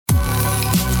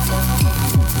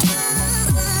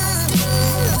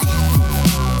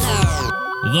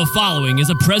The following is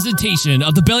a presentation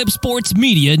of the Belly Up Sports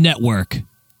Media Network.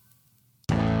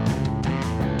 You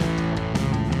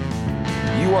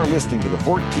are listening to the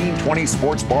 1420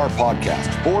 Sports Bar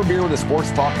Podcast. 4 beer with a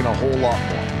sports talk and a whole lot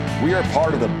more. We are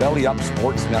part of the Belly Up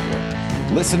Sports Network.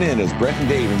 Listen in as Brent and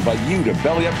Dave invite you to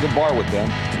belly up to the bar with them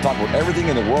to talk about everything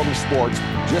in the world of sports,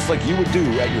 just like you would do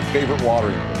at your favorite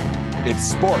watering hole. It's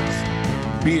sports,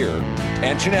 beer,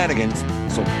 and shenanigans,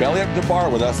 so belly up to the bar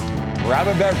with us, grab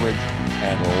a beverage,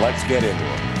 and let's get into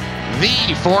it.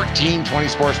 The 1420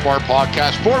 Sports Bar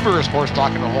Podcast, 4 beer sports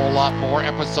talking a whole lot more,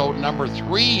 episode number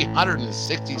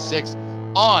 366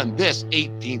 on this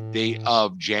 18th day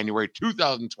of January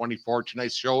 2024.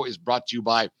 Tonight's show is brought to you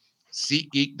by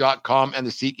SeatGeek.com and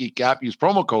the SeatGeek app. Use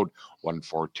promo code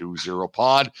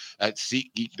 1420pod at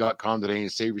SeatGeek.com today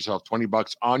and save yourself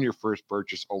 $20 on your first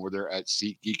purchase over there at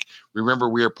SeatGeek. Remember,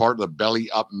 we are part of the Belly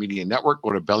Up Media Network.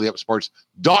 Go to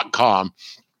bellyupsports.com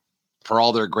for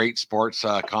all their great sports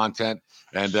content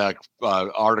and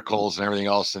articles and everything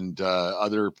else, and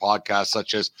other podcasts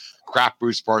such as Craft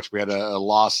Brew Sports. We had a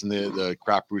loss in the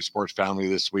Craft Brew Sports family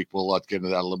this week. We'll get into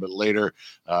that a little bit later.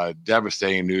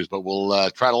 Devastating news, but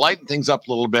we'll try to lighten things up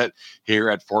a little bit here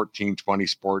at 1420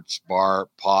 Sports Bar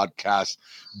Podcast.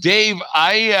 Dave,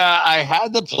 I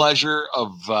had the pleasure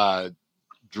of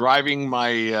driving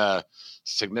my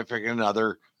significant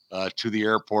other to the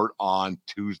airport on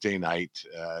Tuesday night.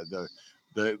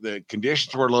 The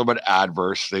conditions were a little bit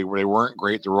adverse. They weren't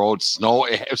great. The roads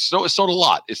it snowed a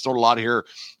lot. It snowed a lot here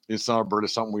in Southern Alberta,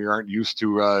 something we aren't used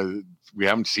to. We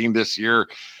haven't seen this year.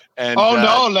 And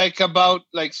about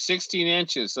 16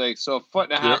 inches, so a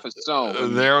foot and a half of snow.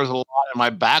 There was a lot, and my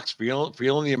back's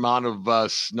feeling the amount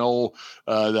of snow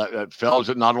that fell,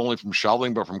 not only from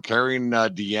shoveling but from carrying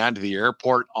Deanne to the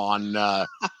airport on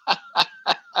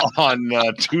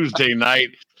Tuesday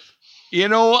night. You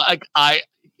know,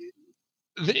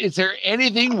 is there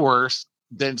anything worse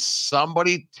than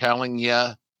somebody telling you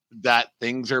that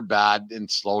things are bad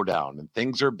and slow down, and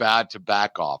things are bad to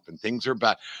back off, and things are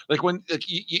bad? Like when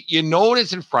you know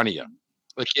it's in front of you,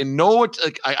 it's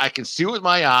like I can see it with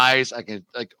my eyes. I can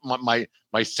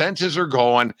my senses are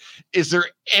going. Is there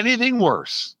anything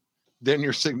worse than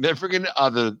your significant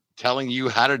other telling you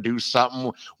how to do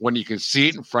something when you can see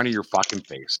it in front of your fucking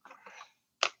face?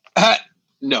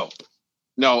 No,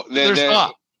 there's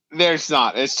not. There's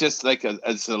not. It's just like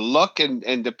it's a look,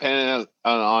 and depending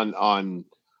on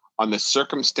the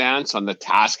circumstance, on the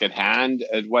task at hand,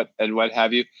 and what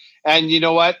have you. And you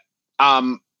know what?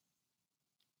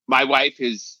 My wife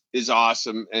is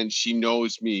awesome, and she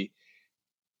knows me.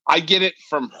 I get it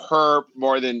from her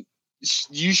more than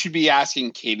you should be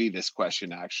asking Katie this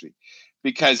question, actually,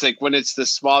 because like when it's the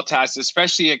small tasks,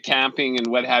 especially at camping and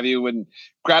what have you, when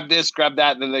grab this, grab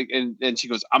that, and she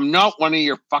goes, "I'm not one of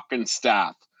your fucking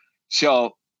staff."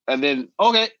 And then,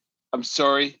 okay, I'm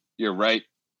sorry, you're right.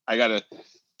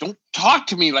 Don't talk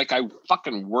to me like I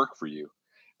fucking work for you.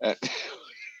 And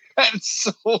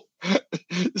so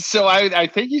I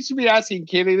think you should be asking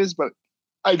Katie this, but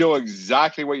I know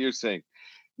exactly what you're saying.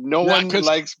 No one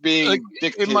likes being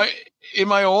dictated. In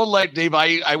my old life, Dave,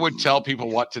 I would tell people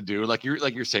what to do. Like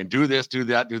you're saying, do this, do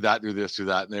that, do that, do this, do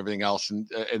that, and everything else. And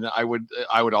I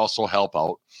would also help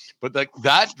out. But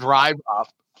that drive up,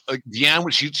 Deanne,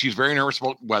 she's very nervous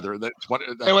about weather. It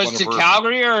was to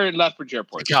Calgary or Lethbridge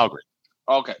Airport? To Calgary.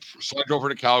 Okay. So I drove her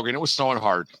to Calgary, and it was snowing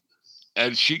hard.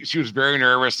 And she was very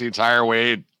nervous the entire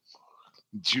way. And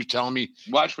she was telling me,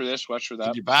 watch for this, watch for that.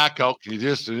 Can you back out? Can you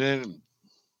just? And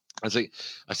I said,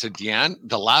 Deanne,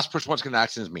 the last person what's going to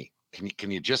accident is me.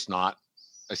 Can you just not?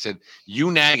 I said,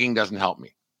 you nagging doesn't help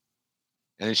me.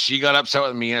 And then she got upset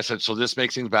with me, and I said, so this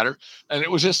makes things better. And it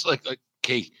was just like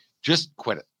okay, just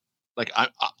quit it. Like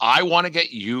I want to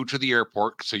get you to the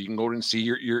airport so you can go and see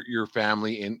your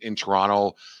family in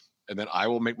Toronto, and then I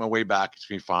will make my way back. It's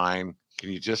gonna be fine. Can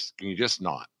you just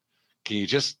not? Can you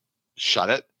just shut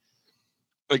it?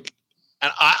 Like,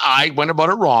 and I went about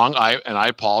it wrong. I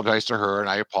apologized to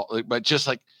her, but just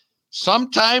like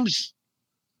sometimes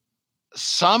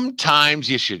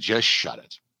you should just shut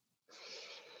it.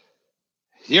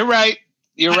 You're right.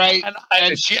 You're right.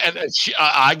 And she,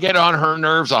 I get on her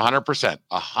nerves 100%.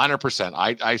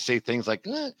 100%. I say things like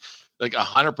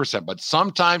 100%. But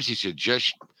sometimes you should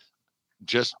just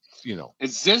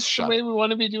Is this the way we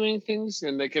want to be doing things?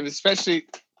 And especially,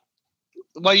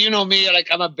 well, you know me,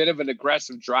 I'm a bit of an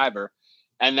aggressive driver,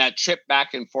 and that trip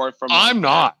back and forth from. I'm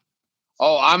not.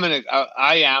 Oh, I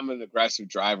am an aggressive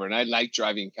driver, and I like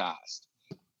driving fast,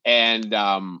 and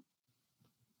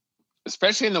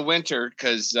especially in the winter,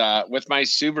 because with my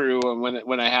Subaru and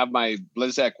when I have my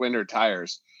Blizzak winter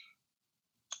tires,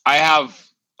 I have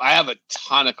I have a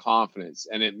ton of confidence,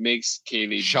 and it makes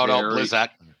Kaylee Shout out Blizzette.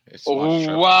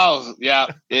 Oh, wow. Yeah.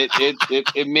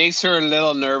 It makes her a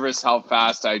little nervous how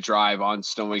fast I drive on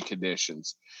snowy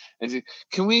conditions. And she,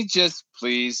 can we just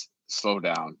please slow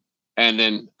down? And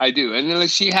then I do. And then like,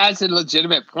 she has a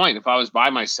legitimate point. If I was by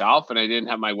myself and I didn't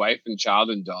have my wife and child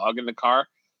and dog in the car,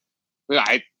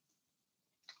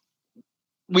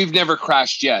 we've never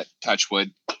crashed yet, touch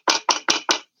wood.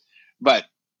 But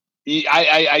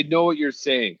I know what you're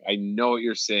saying. I know what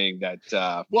you're saying. That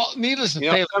well, needless to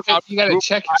say, you got to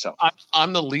check yourself.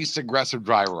 I'm the least aggressive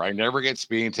driver. I never get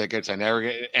speeding tickets. I never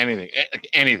get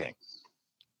anything.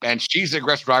 And she's the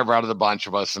aggressive driver out of the bunch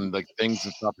of us, and like things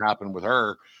and stuff happen with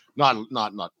her.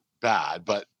 Not bad,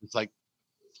 but it's like,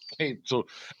 hey, so,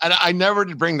 and I never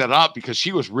did bring that up because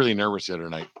she was really nervous the other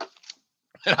night,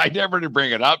 and I never did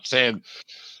bring it up saying,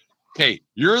 okay,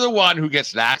 you're the one who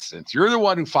gets in accidents. You're the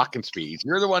one who fucking speeds.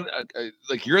 You're the one,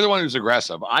 you're the one who's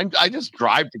aggressive. I just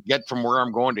drive to get from where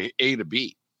I'm going to A to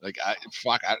B. Like,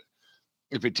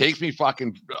 if it takes me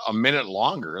fucking a minute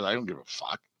longer, I don't give a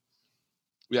fuck.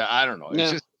 Yeah, I don't know.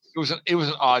 It's just it was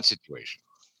an odd situation.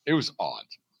 It was odd.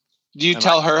 Do you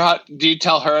tell her how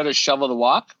to shovel the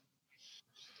walk?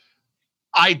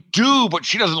 I do, but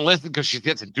she doesn't listen because she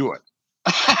gets to do it.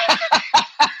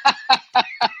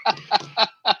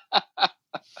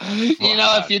 You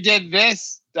know, if you did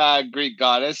this, Greek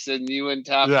goddess, and you wouldn't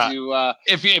have to.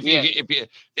 If you,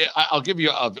 I'll give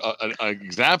you an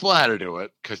example of how to do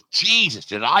it. Because Jesus,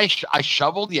 I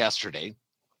shoveled yesterday.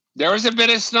 There was a bit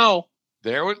of snow.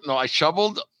 I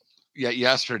shoveled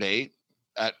yesterday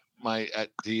at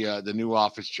the new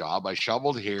office job. I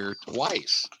shoveled here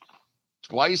twice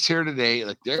here today.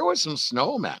 Like there was some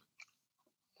snow, man.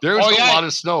 There was a lot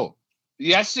of snow.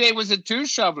 Yesterday was a two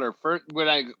shoveler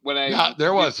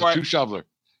there was a two shoveler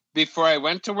before I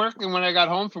went to work and when I got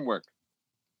home from work.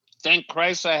 Thank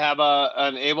Christ I have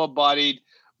an able-bodied,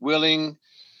 willing,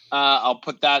 I'll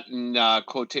put that in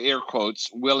air quotes,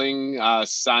 willing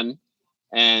son,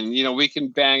 and we can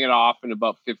bang it off in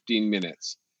about 15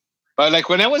 minutes. But like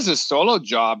when it was a solo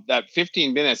job, that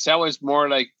 15 minutes, that was more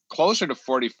like closer to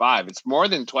 45. It's more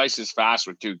than twice as fast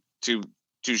with two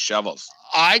shovels.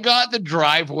 I got the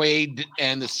driveway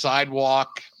and the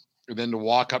sidewalk, and then to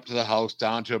walk up to the house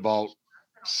down to about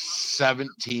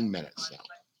 17 minutes now.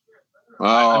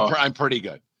 Oh. I'm pretty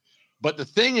good. But the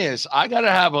thing is, I got to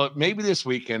have maybe this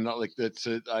weekend, like that's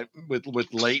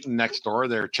with Leighton next door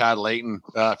there, Chad Leighton,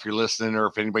 if you're listening, or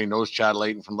if anybody knows Chad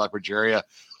Leighton from Lethbridge area,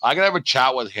 I got to have a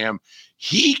chat with him.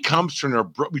 He comes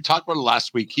to we talked about it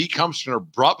last week. He comes to an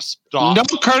abrupt stop.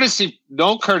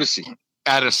 No courtesy.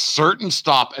 At a certain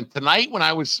stop. And tonight when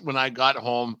I got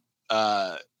home,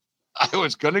 I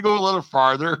was going to go a little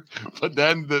farther, but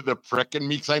then the prick in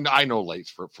me, because I know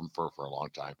Lace for a long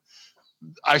time.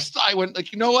 I went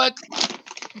like, you know what?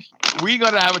 We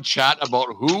got to have a chat about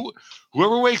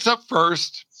whoever wakes up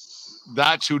first,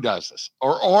 that's who does this.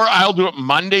 Or I'll do it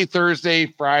Monday, Thursday,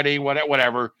 Friday,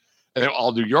 whatever. And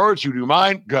I'll do yours, you do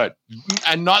mine. Good.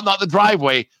 And not the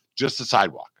driveway, just the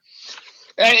sidewalk.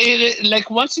 Like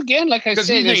once again, like I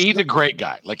said, he's a great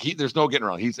guy. Like there's no getting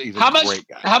around. He's a great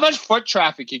guy. How much foot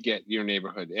traffic you get in your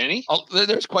neighborhood? Any? Oh,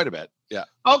 there's quite a bit. Yeah.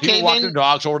 Okay. People walk their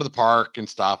dogs over to the park and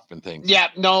stuff and things. Yeah.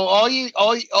 No. All you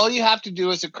have to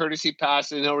do is a courtesy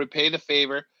pass, and they'll repay the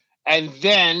favor. And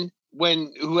then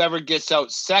when whoever gets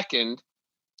out second,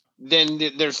 then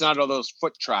there's not all those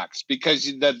foot tracks because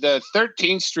the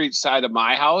 13th Street side of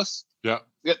my house. Yeah.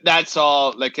 That's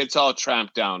all. Like it's all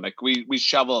tramped down. Like we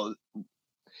shovel.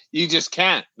 You just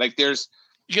can't. Like you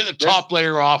get the top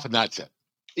layer off, and that's it.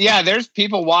 Yeah, there's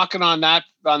people walking on that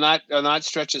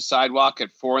stretch of sidewalk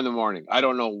at 4 a.m. I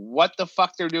don't know what the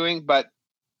fuck they're doing, but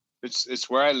it's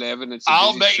where I live, and it's.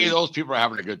 I'll bet you those people are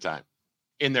having a good time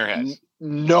in their heads.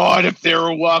 Not if they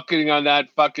were walking on that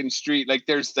fucking street. Like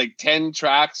there's like 10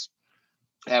 tracks.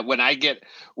 When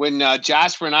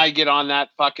Jasper and I get on that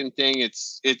fucking thing,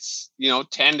 it's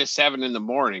 10 to 7 in the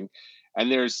morning. And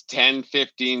there's 10,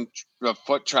 15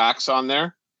 foot tracks on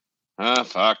there.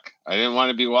 Fuck. I didn't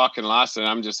want to be walking lost, and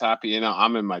I'm just happy,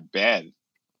 I'm in my bed.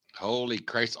 Holy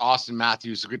Christ. Austin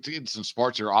Matthews. Good to get some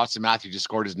sports here. Austin Matthews just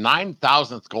scored his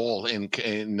 9,000th goal in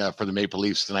for the Maple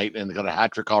Leafs tonight, and they got a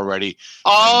hat trick already.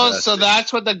 Oh, so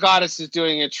that's what the goddess is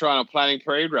doing in Toronto, planning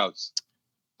parade routes.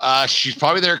 She's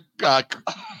probably there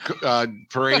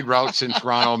parade routes in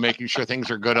Toronto, making sure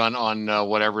things are good on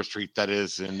whatever street that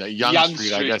is, in Young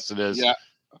Street, I guess it is. Yeah.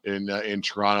 in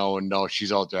Toronto, and no,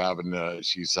 she's out there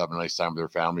she's having a nice time with her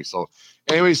family. So,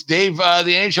 anyways, Dave, the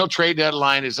NHL trade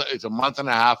deadline is a month and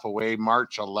a half away,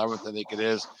 March 11th, I think it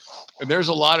is, and there's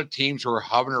a lot of teams who are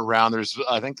hovering around.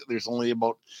 I think there's only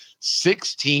about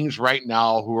 6 teams right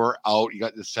now who are out. You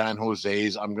got the San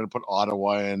Jose's. I'm going to put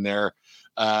Ottawa in there.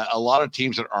 A lot of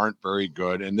teams that aren't very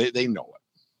good, and they know it.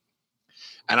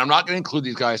 And I'm not going to include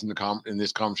these guys in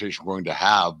this conversation we're going to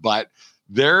have, but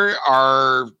there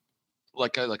are,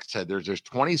 like I said, there's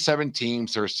 27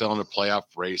 teams that are still in the playoff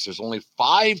race. There's only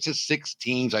 5 to 6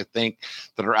 teams, I think,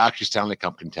 that are actually Stanley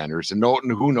Cup contenders. And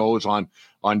who knows on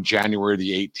January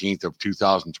the 18th of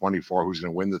 2024 who's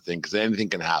going to win the thing, because anything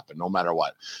can happen no matter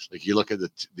what. Like you look at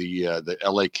the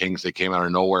LA Kings, they came out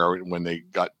of nowhere when they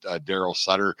got Daryl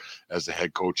Sutter as the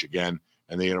head coach again,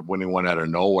 and they ended up winning one out of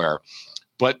nowhere.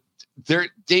 But there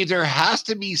has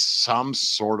to be some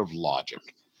sort of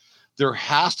logic. There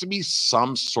has to be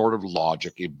some sort of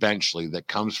logic eventually that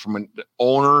comes from an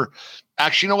owner.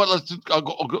 Actually, you know what?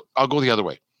 I'll go the other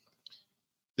way.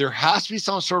 There has to be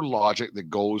some sort of logic that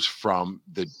goes from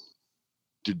the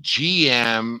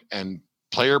GM and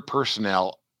player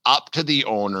personnel up to the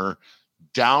owner,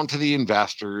 down to the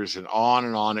investors, and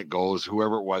on it goes.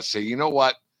 Whoever it was, say, you know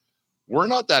what? We're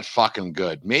not that fucking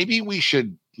good. Maybe we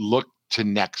should look to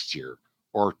next year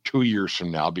or 2 years from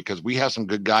now, because we have some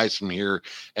good guys from here,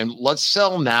 and let's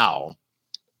sell now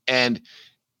and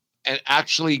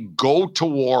actually go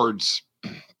towards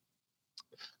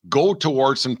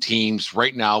some teams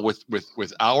right now with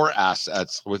our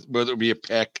assets, with whether it be a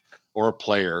pick or a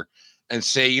player, and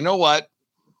say, you know what,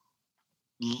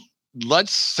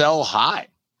 let's sell high.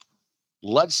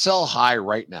 Let's sell high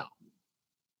right now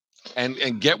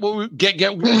and get what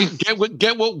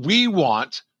we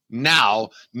want now,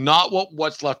 not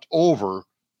what's left over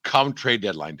come trade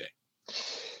deadline day.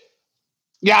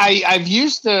 Yeah, I've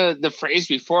used the phrase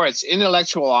before. It's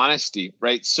intellectual honesty,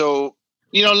 right? So,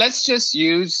 let's just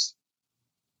use,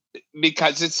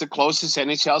 because it's the closest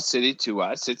NHL city to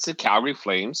us, it's the Calgary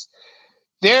Flames.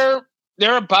 They're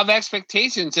above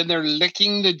expectations, and they're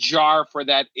licking the jar for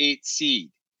that 8th seed.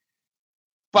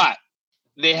 But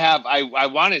they have, I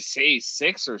want to say,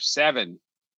 6 or 7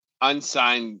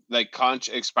 unsigned, like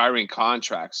expiring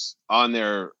contracts on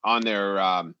their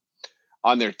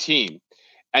team.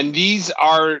 And these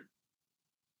are,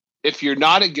 if you're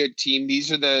not a good team,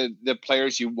 these are the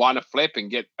players you want to flip and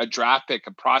get a draft pick,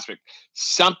 a prospect,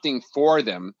 something for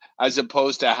them, as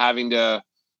opposed to having to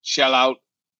shell out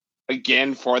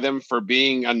again for them for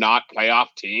being a not playoff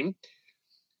team.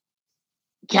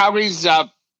 Calgary's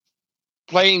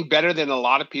playing better than a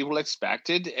lot of people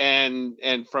expected, and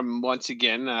from, once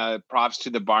again, props to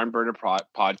the Barn Burner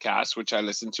podcast, which I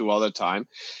listen to all the time.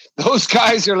 Those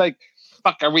guys are like,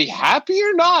 fuck, are we happy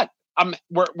or not?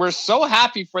 We're so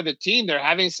happy for the team. They're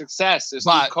having success. This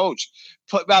new coach,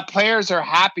 players are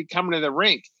happy coming to the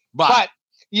rink. But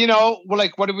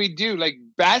like, what do we do? Like,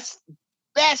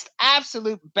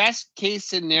 absolute best case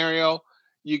scenario,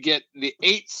 you get the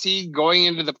 8th seed going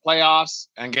into the playoffs,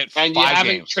 and you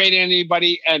haven't traded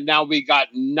anybody, and now we got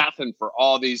nothing for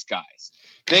all these guys.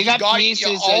 They got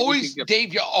pieces.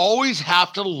 Dave, you always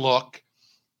have to look.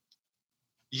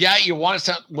 Yeah, you want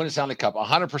to win a Stanley Cup,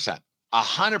 100%.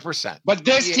 100%. But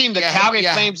this team, the Calgary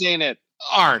Flames, ain't it?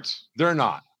 Aren't. They're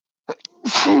not.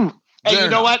 And you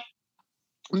know what?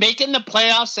 Making the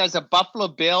playoffs as a Buffalo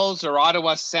Bills or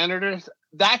Ottawa Senators,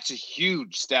 that's a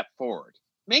huge step forward.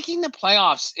 Making the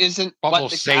playoffs isn't Buffalo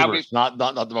what the Sabres, not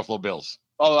the Buffalo Bills.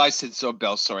 Oh, I said so,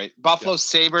 Bills. Sorry, Buffalo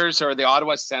Sabres or the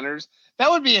Ottawa Senators. That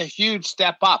would be a huge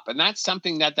step up, and that's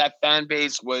something that fan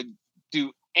base would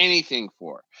do anything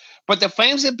for. But the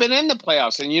Flames have been in the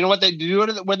playoffs, and you know what they do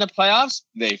when the playoffs?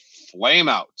 They flame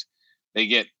out. They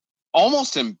get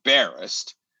almost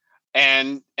embarrassed,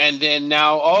 and then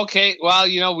now, okay, well,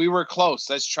 we were close.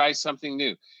 Let's try something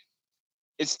new.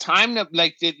 It's time to,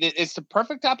 like, it's the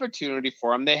perfect opportunity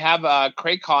for them. They have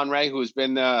Craig Conroy, who's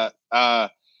been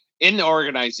in the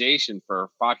organization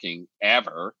for fucking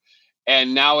ever,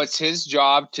 and now it's his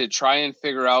job to try and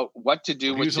figure out what to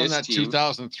do with this team. He was on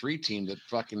that 2003 team that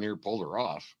fucking near pulled her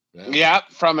off. Yeah,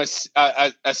 from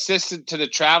assistant to the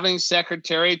traveling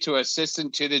secretary to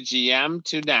assistant to the GM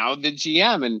to now the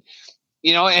GM, and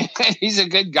and he's a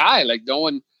good guy. Like,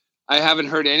 I haven't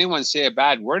heard anyone say a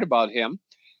bad word about him.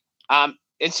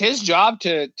 It's his job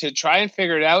to try and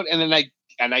figure it out. And then I,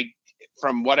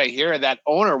 from what I hear, that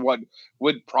owner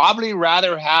would probably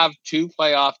rather have 2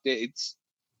 playoff dates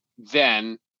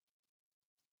than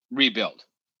rebuild.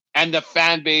 And the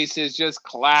fan base is just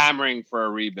clamoring for a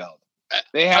rebuild.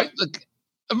 They have.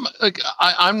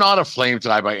 I'm not a Flames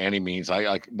guy by any means.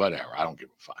 I whatever. I don't give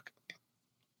a fuck.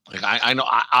 Like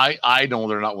I know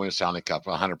they're not winning a Stanley Cup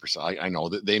 100%. I know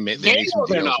that they made some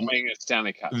they're deals. not winning a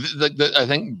Stanley Cup. I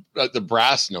think the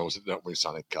brass knows that they're not winning a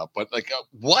Stanley Cup. But like, at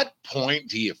what point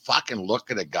do you fucking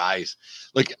look at a guy's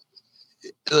like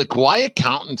why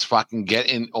accountants fucking get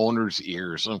in owners'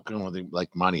 ears? I'm kind of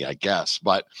like money, I guess.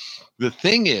 But the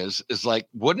thing is like,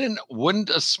 wouldn't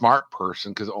a smart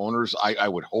person, because owners, I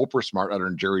would hope are smart other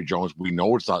than Jerry Jones. We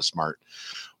know it's not smart.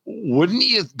 Wouldn't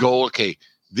you go, okay,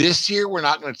 this year we're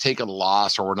not going to take a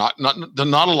loss, or we're not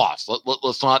a loss.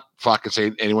 Let's not fucking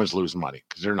say anyone's losing money,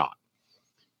 because they're not.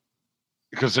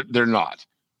 Because they're not.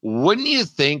 Wouldn't you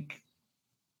think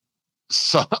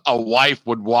a wife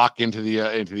would walk into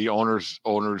the owner's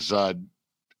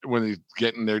when he's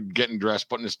getting dressed,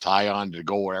 putting his tie on to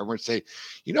go wherever, and say,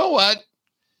 you know what?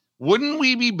 Wouldn't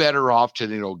we be better off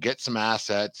to get some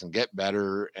assets and get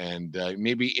better, and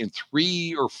maybe in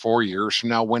 3 or 4 years from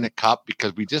now win a cup,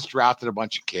 because we just drafted a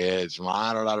bunch of kids,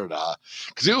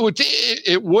 because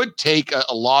it would take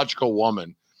a logical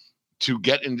woman to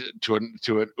get into an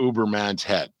Uberman's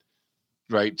head,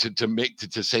 right?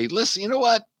 To say, listen, you know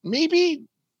what? Maybe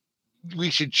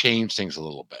we should change things a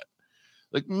little bit.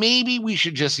 Like, maybe we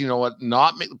should just,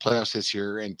 not make the playoffs this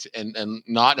year, and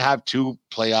not have 2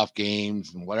 playoff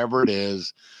games and whatever it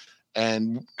is.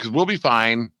 And because we'll be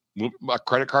fine. Our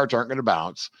credit cards aren't going to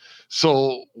bounce.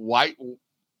 So why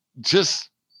just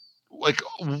like,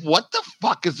 what the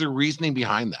fuck is the reasoning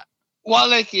behind that? Well,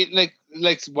 like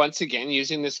once again,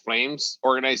 using this Flames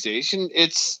organization,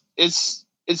 it's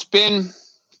been,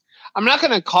 I'm not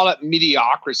going to call it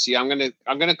mediocrity. I'm going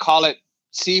to call it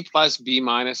C plus B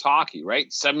minus hockey,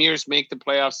 right? Some years make the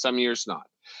playoffs, some years not.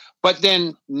 But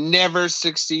then never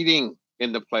succeeding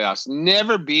in the playoffs,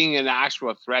 never being an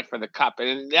actual threat for the cup.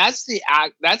 And that's the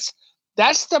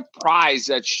prize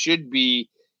that should be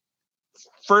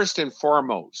first and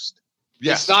foremost.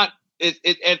 Yes. It's not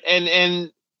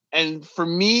and for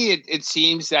me, it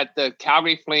seems that the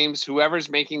Calgary Flames, whoever's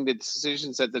making the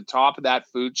decisions at the top of that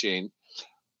food chain,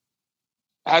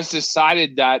 has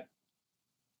decided that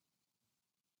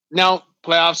no,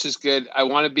 playoffs is good. I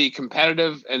want to be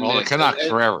competitive. And the Canucks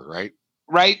forever, right?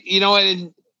 Right.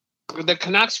 And the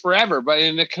Canucks forever. But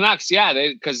in the Canucks,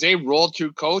 because they rolled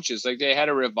through coaches. Like, they had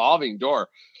a revolving door,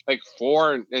 like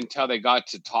 4 until they got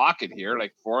to talking here,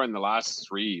 like 4 in the last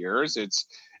 3 years. It's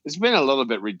been a little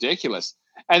bit ridiculous.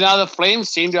 And now the Flames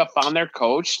seem to have found their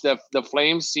coach. The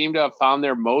Flames seem to have found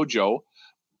their mojo.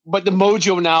 But the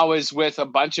mojo now is with a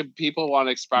bunch of people on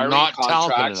expiring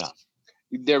contracts.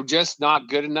 They're just not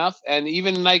good enough. And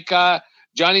even like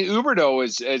Johnny Huberdeau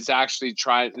is actually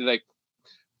trying, like,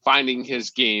 finding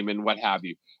his game and what have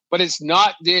you. But it's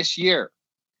not this year.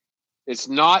 It's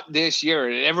not this year.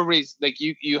 And everybody's like,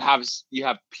 you have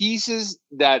pieces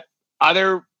that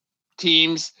other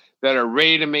teams that are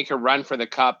ready to make a run for the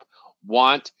cup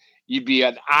want. You'd be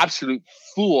an absolute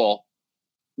fool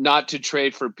not to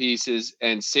trade for pieces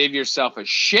and save yourself a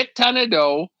shit ton of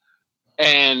dough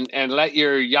and let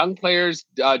your young players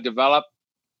develop,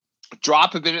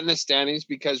 drop a bit in the standings,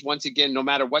 because once again, no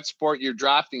matter what sport you're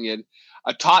drafting in,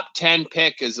 a top 10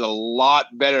 pick is a lot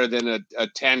better than a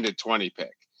 10 to 20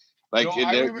 pick. Like,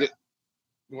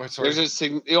 there's a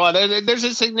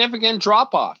significant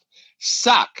drop off.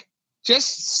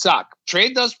 Just suck.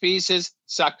 Trade those pieces.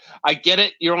 Suck. I get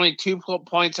it. You're only 2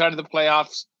 points out of the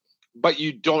playoffs, but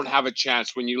you don't have a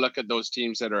chance when you look at those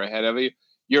teams that are ahead of you.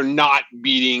 You're not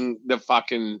beating the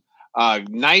fucking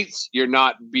Knights. You're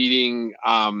not beating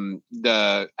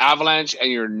the Avalanche,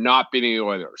 and you're not beating the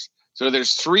Oilers. So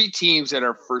there's 3 teams that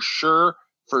are for sure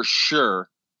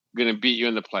going to beat you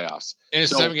in the playoffs. In a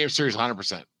 7-game series,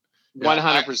 100%.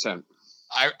 100%.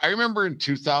 I remember in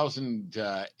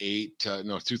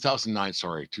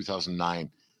 2009.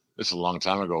 This is a long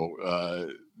time ago.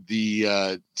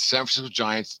 The San Francisco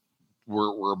Giants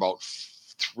were about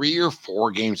 3 or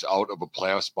 4 games out of a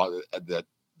playoff spot at that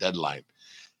deadline.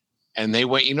 And they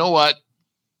went, you know what?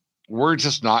 We're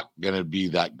just not going to be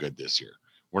that good this year.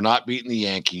 We're not beating the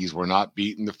Yankees. We're not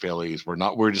beating the Phillies.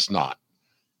 We're just not.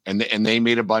 And they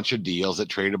made a bunch of deals that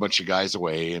traded a bunch of guys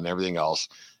away and everything else.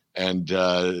 And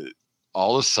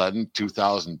all of a sudden,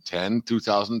 2010,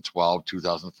 2012,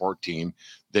 2014,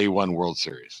 they won World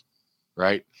Series,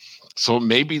 right? So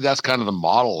maybe that's kind of the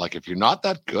model. Like, if you're not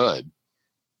that good,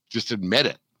 just admit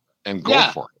it and go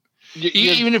for it.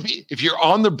 Even if you're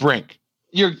on the brink,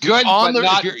 you're good, but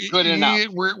not good enough.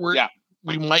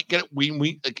 We might get it.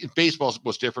 We like, baseball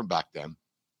was different back then.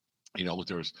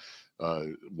 There was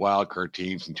wild card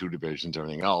teams in 2 divisions,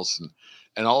 everything else,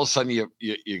 and all of a sudden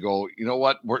you go, you know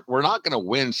what? We're not going to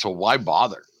win, so why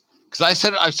bother? Because I've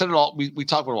said it all. We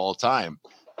talk about it all the time.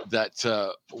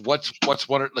 what's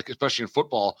one, like, especially in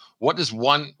football, what does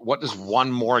one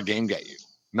more game get you?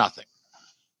 Nothing.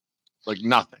 Like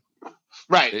nothing.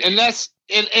 Right. Unless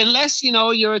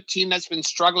you're a team that's been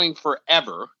struggling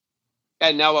forever,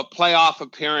 and now a playoff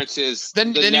appearance is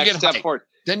then the you next get step hype. forward.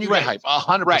 Then you get hype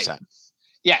 100%.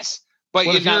 Yes, but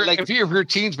if you're not like if your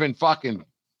team's been fucking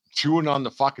chewing on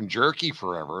the fucking jerky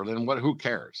forever, then what? Who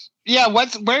cares? Yeah,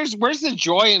 where's the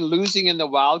joy in losing in the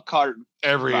wild card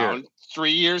every round year,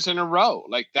 3 years in a row?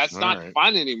 Like that's not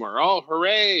fun anymore. Oh,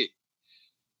 hooray!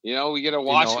 We get to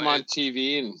watch them on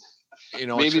TV, and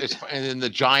maybe and then the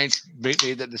Giants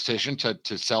made that decision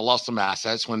to sell off some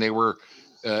assets when they were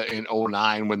in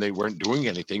 2009, when they weren't doing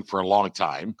anything for a long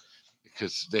time,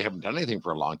 because they haven't done anything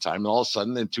for a long time. And all of a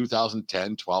sudden in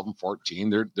 2010, 12, and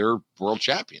 14, they're world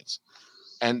champions.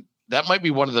 And that might be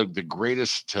one of the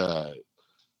greatest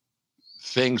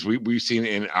things we've seen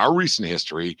in our recent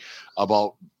history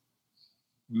about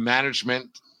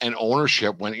management and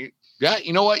ownership. When you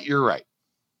know what, you're right.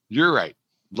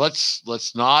 Let's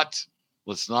not,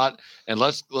 and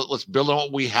let's build on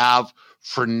what we have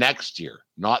for next year,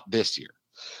 not this year.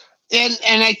 And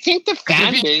I think the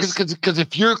fan base, because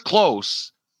if you're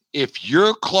close,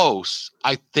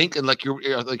 I think, and like you were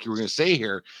going to say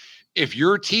here, if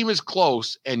your team is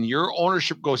close and your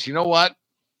ownership goes, you know what,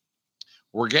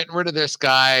 we're getting rid of this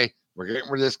guy,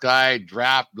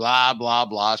 draft, blah, blah,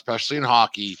 blah, especially in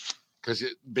hockey, because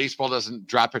baseball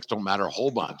draft picks don't matter a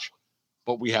whole bunch,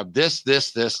 but we have this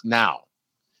now,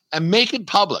 and make it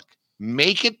public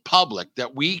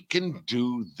that we can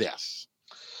do this.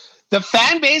 The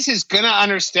fan base is going to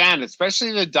understand,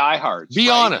 especially the diehards. Be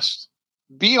honest.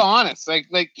 Like,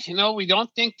 we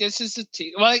don't think this is a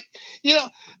team. Like,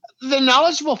 the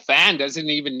knowledgeable fan doesn't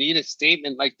even need a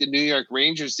statement like the New York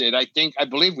Rangers did. I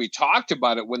believe we talked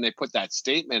about it when they put that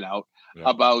statement out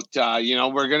about,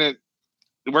 we're going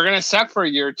to suck for a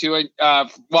year or two.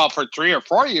 For 3 or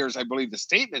 4 years, I believe the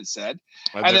statement said.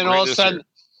 And then all of a sudden,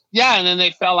 and then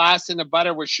they fell ass in the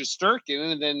butter with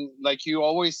Shesterkin. And then, like you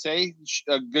always say,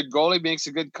 a good goalie makes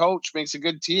a good coach, makes a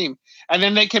good team. And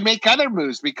then they can make other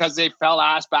moves because they fell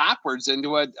ass backwards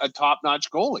into a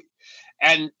top-notch goalie.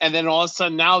 And then all of a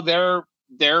sudden now they're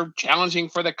challenging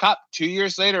for the cup 2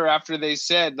 years later after they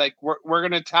said, like, we're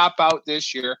going to tap out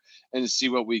this year and see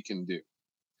what we can do.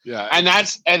 Yeah. And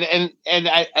that's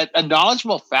a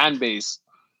knowledgeable fan base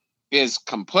is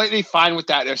completely fine with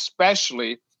that,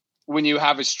 especially when you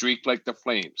have a streak like the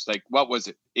Flames. Like, what was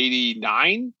it,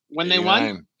 89 when 89. They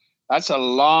won? That's a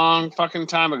long fucking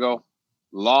time ago.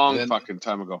 Fucking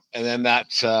time ago. And then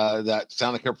that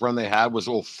Stanley Cup run they had was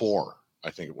 2004, I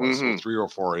think it was. 3 or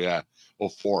 4,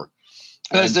 2004.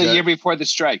 That was the year before the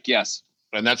strike, yes.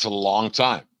 And that's a long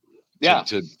time.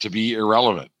 To be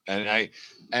irrelevant. And I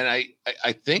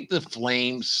think the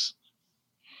Flames,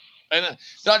 and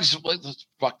not just let's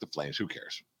fuck the Flames. Who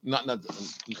cares? No.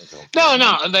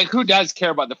 Like, who does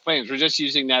care about the Flames? We're just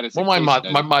using that as. Well,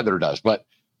 my mother does, but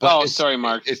sorry,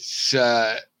 Mark. It's.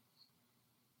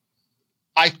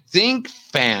 I think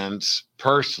fans,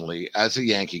 personally, as a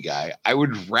Yankee guy, I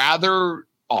would rather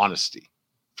honesty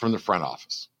from the front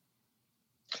office.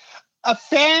 A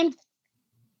fan.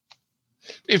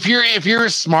 If you're a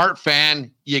smart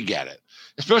fan, you get it.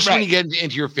 Especially when you get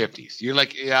into your 50s. You're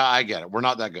like, yeah, I get it. We're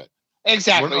not that good.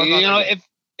 Exactly.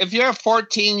 If you're a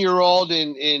 14-year-old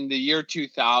in the year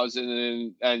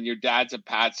 2000 and your dad's a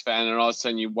Pats fan, and all of a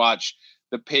sudden you watch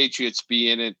the Patriots be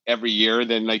in it every year,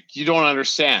 then, like, you don't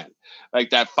understand.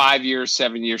 Like that 5-year,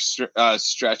 7-year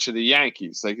stretch of the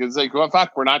Yankees. Like, it's like, well,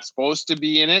 fuck, we're not supposed to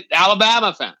be in it.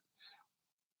 Alabama fan.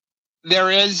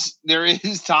 There is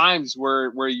times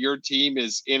where your team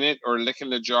is in it or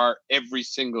licking the jar every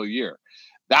single year.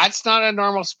 That's not a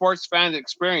normal sports fan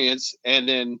experience. And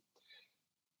then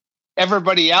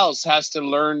everybody else has to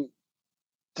learn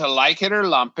to like it or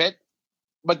lump it,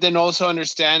 but then also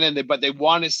understand but they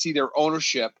want to see their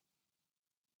ownership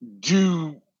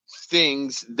do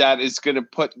things that is going to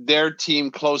put their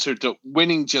team closer to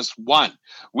winning just one.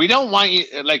 We don't want you,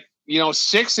 like,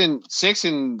 6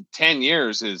 in 10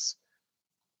 years is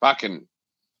fucking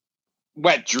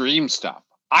wet dream stuff.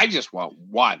 I just want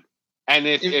one. And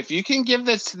if you can give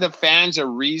this to the fans a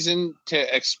reason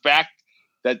to expect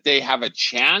that they have a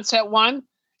chance at one,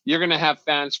 you're going to have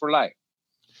fans for life.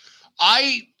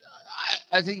 I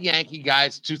think Yankee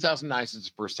guys, 2009 is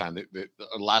the first time, the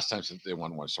last time since they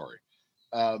won one, sorry.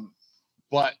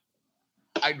 But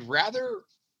I'd rather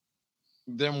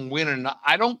them win.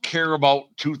 I don't care about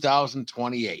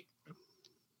 2028,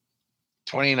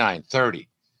 29, 30.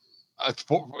 I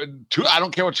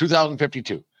don't care about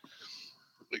 2052.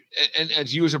 And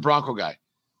as you as a Bronco guy,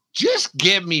 just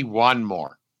give me one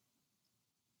more.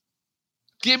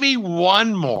 Give me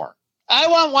one more. I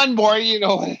want one more.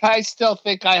 I still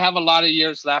think I have a lot of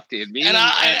years left in me.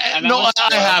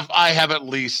 I have at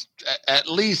least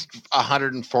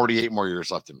 148 more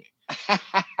years left in me.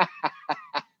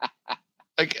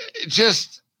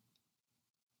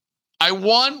 I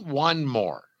want one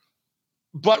more,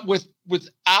 but with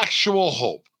actual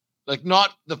hope, like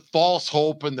not the false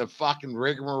hope and the fucking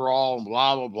rigmarole and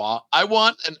blah blah blah. I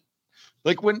want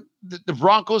when the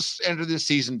Broncos entered this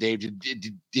season, Dave.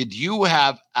 Did you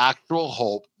have actual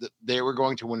hope that they were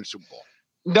going to win a Super Bowl?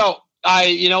 No,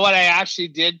 you know what? I actually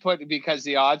did put, because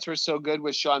the odds were so good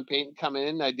with Sean Payton coming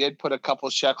in, I did put a couple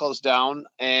shekels down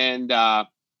and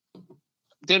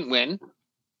didn't win.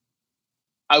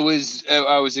 I was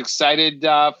excited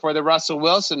for the Russell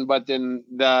Wilson, but then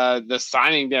the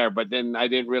signing there, but then I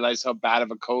didn't realize how bad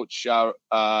of a coach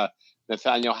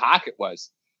Nathaniel Hackett was.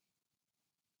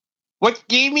 What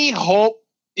gave me hope,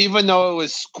 even though it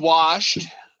was squashed,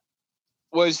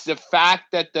 was the fact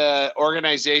that the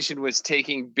organization was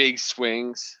taking big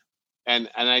swings, and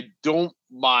I don't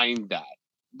mind that.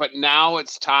 But now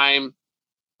it's time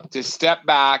to step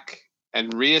back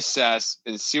and reassess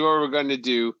and see what we're going to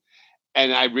do.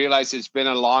 And I realize it's been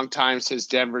a long time since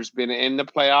Denver's been in the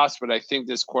playoffs, but I think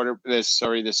this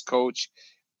coach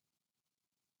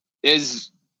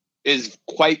is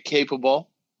quite capable.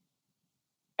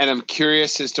 And I'm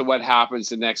curious as to what happens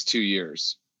the next 2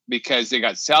 years, because they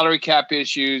got salary cap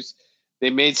issues. They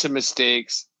made some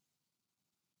mistakes.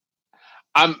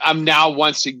 I'm now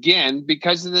once again,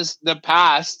 because of the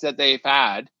past that they've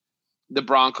had, the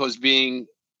Broncos being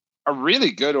a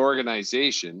really good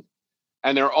organization,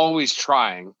 and they're always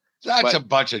trying. That's a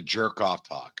bunch of jerk off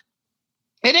talk.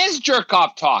 It is jerk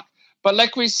off talk. But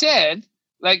like we said,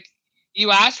 like you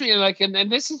asked me,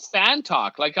 and this is fan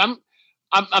talk. Like I'm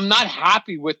not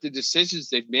happy with the decisions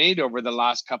they've made over the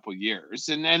last couple of years,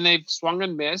 and they've swung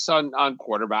and missed on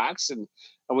quarterbacks, and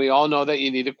we all know that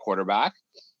you need a quarterback.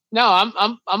 No,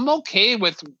 I'm okay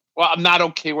with. Well, I'm not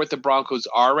okay with the Broncos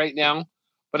are right now,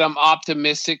 but I'm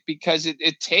optimistic because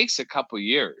it takes a couple of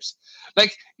years.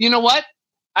 Like, you know what?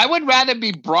 I would rather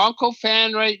be Bronco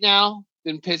fan right now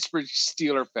than Pittsburgh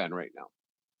Steeler fan right now.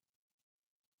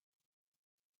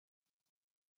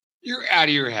 You're out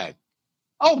of your head.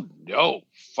 Oh, no.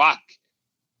 Fuck.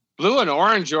 Blue and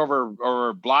orange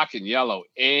over black and yellow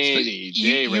any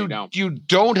day right now. You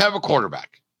don't have a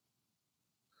quarterback.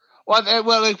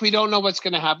 Well, we don't know what's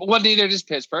going to happen. Well, neither does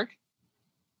Pittsburgh.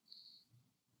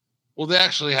 Well, they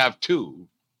actually have two.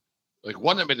 Like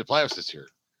one that made the playoffs this year.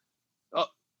 Oh.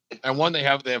 And one they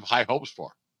have high hopes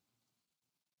for.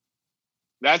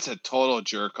 That's a total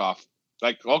jerk off.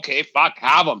 Like, okay, fuck,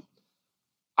 have them.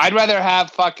 I'd rather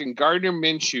have fucking Gardner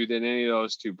Minshew than any of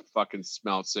those two fucking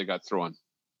smelts they got thrown.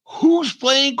 Who's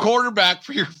playing quarterback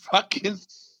for your fucking?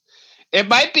 It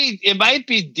might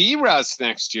be D-Russ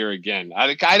next year again.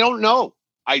 I don't know.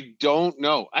 And I don't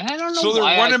know. So they're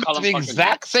running the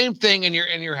exact same thing, and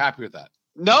you're happy with that?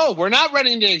 No, we're not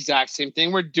running the exact same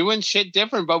thing. We're doing shit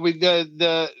different. But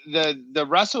the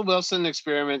Russell Wilson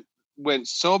experiment went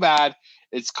so bad.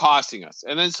 It's costing us.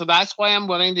 And then, so that's why I'm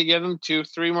willing to give them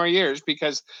 2-3 more years,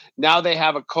 because now they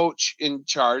have a coach in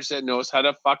charge that knows how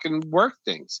to fucking work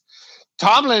things.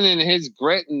 Tomlin and his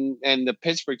grit and the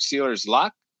Pittsburgh Steelers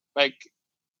luck, like,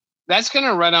 that's going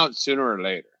to run out sooner or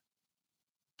later.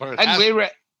 But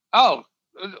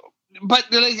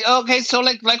okay. So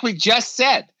like we just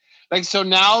said, like, so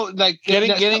now, like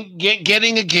getting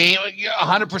a game,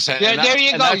 100%. There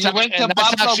you go. You went to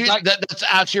Buffalo. That's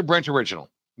actually a Brent original.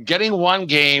 Getting one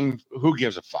game, who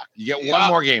gives a fuck? You get one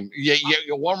more game. You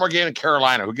get one more game in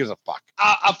Carolina. Who gives a fuck?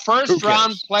 A first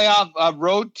round playoff, a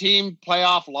road team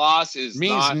playoff loss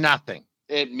means nothing.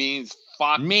 It means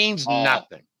fuck. Means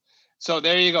nothing. So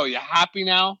there you go. You happy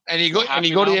now? And you go to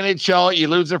the NHL. You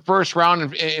lose the first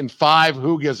round in 5.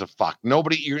 Who gives a fuck?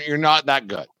 Nobody. You're not that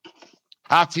good.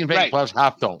 Half team make the playoffs,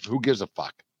 half don't. Who gives a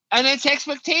fuck? And it's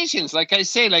expectations. Like I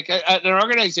say, like an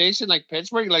organization like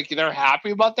Pittsburgh, like they're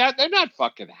happy about that. They're not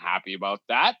fucking happy about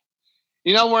that.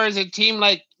 Whereas a team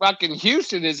like fucking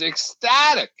Houston is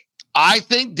ecstatic. I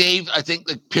think, Dave,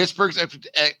 like Pittsburgh's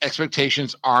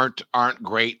expectations aren't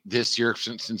great this year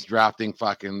since drafting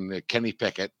fucking Kenny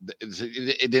Pickett.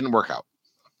 It didn't work out.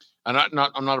 I'm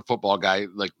not a football guy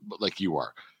like you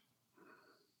are.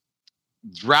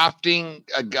 Drafting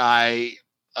a guy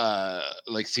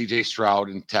like CJ Stroud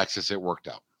in Texas, it worked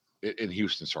out. In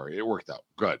Houston, sorry, it worked out.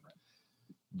 Good.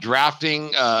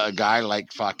 Drafting a guy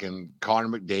like fucking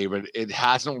Connor McDavid, it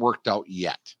hasn't worked out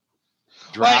yet.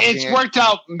 Well, it's worked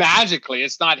out magically.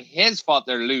 It's not his fault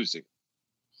they're losing.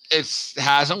 It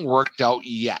hasn't worked out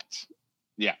yet.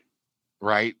 Yeah.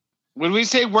 Right? When we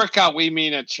say workout, we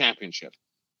mean a championship.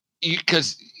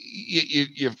 Because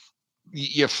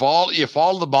you fall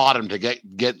to the bottom to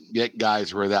get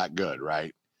guys who are that good,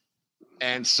 right?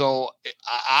 And so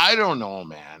I don't know,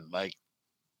 man. Like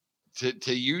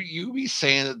to you be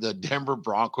saying that the Denver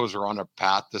Broncos are on a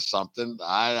path to something,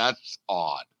 that's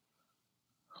odd.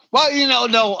 Well,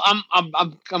 no,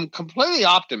 I'm completely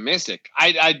optimistic.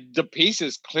 The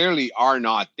pieces clearly are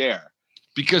not there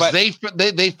because they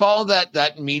follow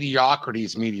that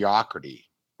mediocrity's mediocrity.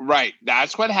 Right.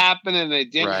 That's what happened. And they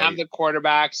didn't have the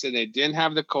quarterbacks and they didn't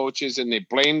have the coaches and they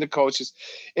blamed the coaches.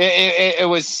 It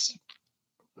was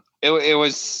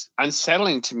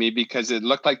unsettling to me because it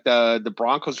looked like the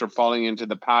Broncos were falling into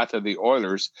the path of the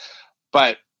Oilers.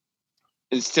 But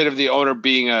instead of the owner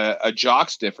being a jock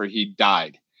sniffer, he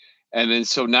died. And then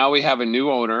so now we have a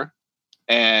new owner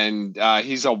and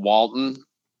he's a Walton.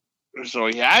 So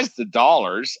he has the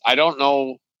dollars. I don't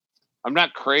know. I'm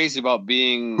not crazy about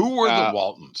being. Who were the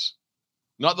Waltons?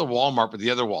 Not the Walmart, but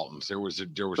the other Waltons. There was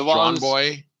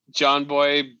John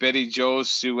Boy, Betty Jo,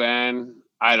 Sue Ann.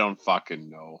 I don't fucking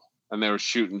know. And they were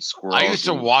shooting squirrels. I used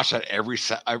to watch that every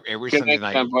Sunday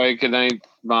night. John Boy, good night,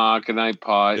 Ma. Good night,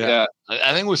 Pa. Yeah.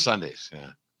 I think it was Sundays.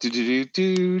 Yeah. Was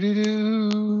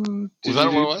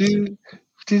that what it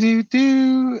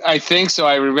was? I think so.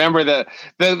 I remember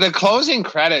the closing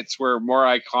credits were more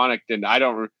iconic than I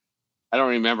don't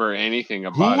remember anything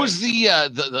about it. Who was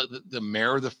the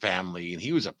mayor of the family? And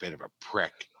he was a bit of a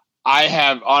prick. I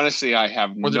have no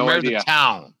idea. Or the mayor of the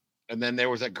town. And then there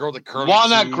was that girl that curled.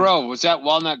 Walnut Grove. Was that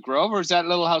Walnut Grove or was that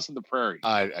Little House on the Prairie?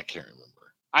 I can't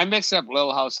remember. I mix up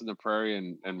Little House on the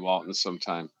Prairie and Walton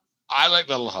sometime. I like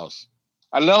Little House.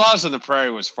 Little House on the Prairie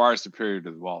was far superior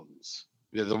to the Waltons.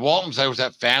 Yeah, the Waltons, there was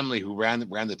that family who ran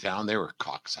the town. They were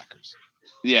cocksuckers.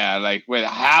 Yeah, like with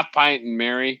Half Pint and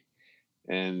Mary.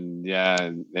 And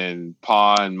and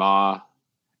Pa and Ma,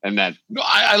 and that. No,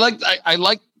 I like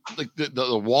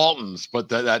the Waltons, but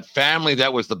that family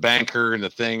that was the banker and the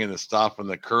thing and the stuff and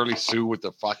the curly Sue with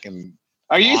the fucking.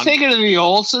 Are you thinking of the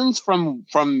Olsons from?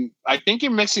 I think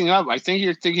you're mixing up. I think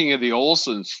you're thinking of the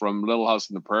Olsons from Little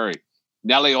House on the Prairie.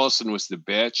 Nellie Olson was the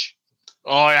bitch.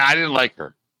 Oh yeah, I didn't like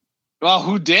her. Well,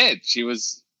 who did? She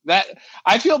was that.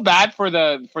 I feel bad for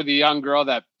the young girl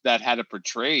that had to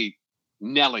portray.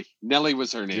 Nellie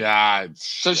was her name. Yeah.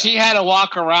 So she had to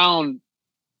walk around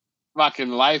fucking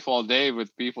life all day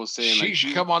with people saying she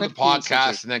should come on the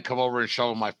podcast and then come over and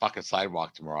show my fucking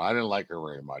sidewalk tomorrow. I didn't like her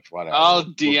very much. Whatever. I'll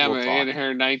DM her in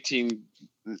her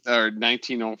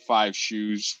 1905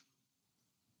 shoes.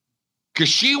 Because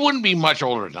she wouldn't be much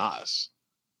older than us.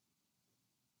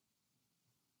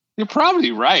 You're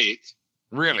probably right.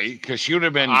 Really? Because she would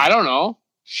have been. I don't know.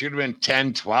 She would have been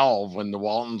 10, 12 when the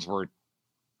Waltons were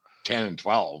 10 and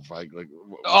 12.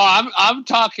 I'm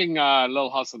talking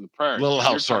Little House on the Prairie. Little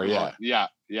House, sorry, yeah.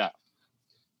 Yeah.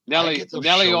 Nellie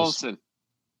Olson.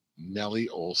 Nellie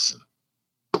Olson.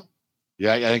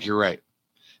 Yeah, I think you're right.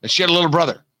 And she had a little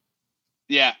brother.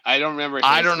 Yeah, I don't remember.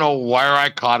 I don't know where I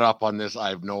caught up on this. I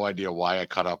have no idea why I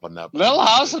caught up on that. Little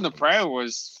House on the Prairie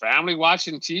was family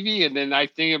watching TV, and then I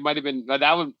think it might have been that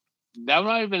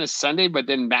might have been a Sunday, but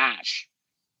then MASH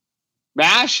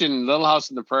and Little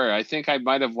House on the Prairie. I think I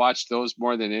might have watched those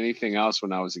more than anything else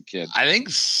when I was a kid. I think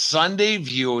Sunday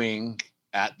viewing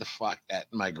at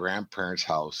my grandparents'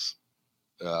 house.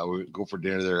 We go for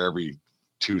dinner there every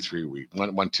 2-3 weeks.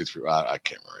 1, 2, 3. I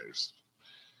can't remember.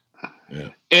 Yeah.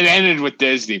 It ended with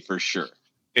Disney for sure.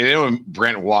 It ended with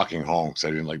Brent walking home because I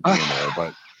didn't like being there.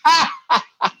 But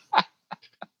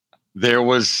there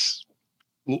was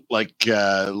like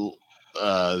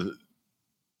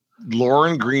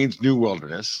Lauren Green's New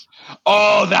Wilderness.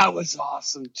 Oh, that was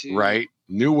awesome too. Right?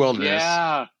 New Wilderness.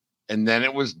 Yeah. And then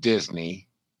it was Disney.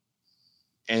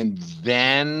 And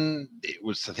then it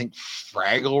was, I think,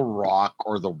 Fraggle Rock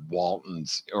or the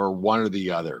Waltons or one or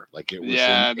the other. Like it was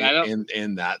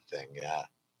in that thing. Yeah.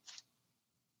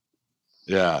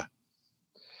 Yeah.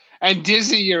 And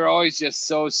Disney, you're always just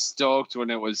so stoked when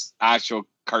it was actual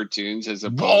cartoons as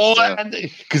opposed to...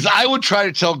 Because I would try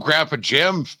to tell Grandpa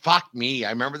Jim, fuck me. I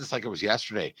remember this like it was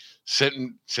yesterday.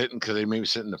 Sitting, because they made me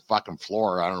sit in the fucking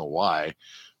floor. I don't know why.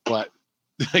 But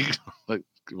like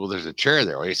well, there's a chair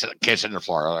there. He said, I can't sit on the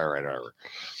floor. All right, whatever.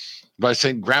 But I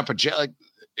said, Grandpa Jim, like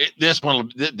this one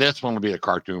will be a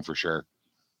cartoon for sure.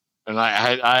 And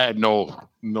I had no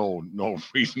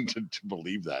reason to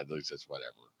believe that. At least it's whatever.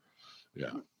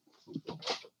 Yeah.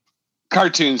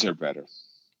 Cartoons are better.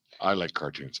 I like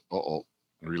cartoons.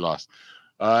 We lost.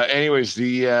 Anyways,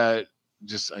 I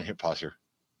hit pause here.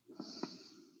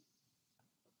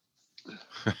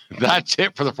 That's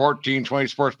it for the 1420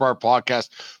 Sports Bar podcast.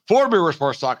 For Beer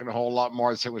Sports Talking a whole lot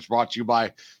more. This was brought to you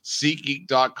by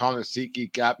SeatGeek.com, the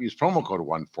SeatGeek app. Use promo code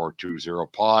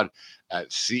 1420pod at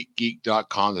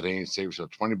SeatGeek.com today and save yourself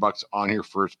 $20 on your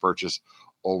first purchase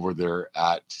over there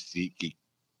at SeatGeek.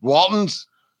 Walton's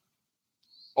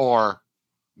or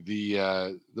the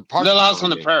Partridge? Little House on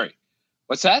the Prairie.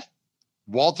 What's that?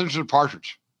 Walton's or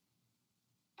Partridge?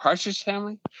 Partridge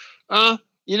Family?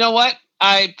 You know what?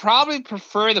 I probably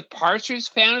prefer the Partridge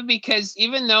Family because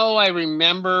even though I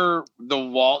remember the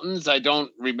Waltons, I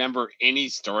don't remember any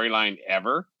storyline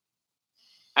ever.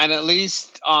 And at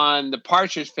least on the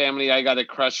Partridge Family, I got a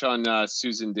crush on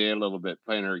Susan Day a little bit,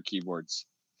 playing her keyboards.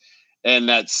 And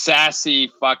that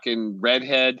sassy fucking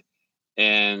redhead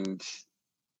and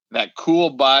that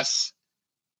cool bus.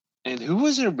 And who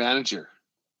was her manager?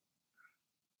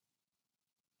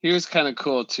 He was kind of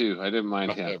cool too. I didn't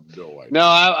mind him. I have no idea. No,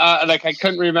 I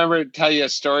couldn't remember to tell you a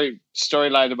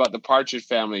storyline about the Partridge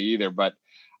Family either, but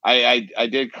I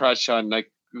did crush on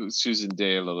like Susan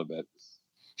Day a little bit.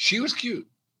 She was cute.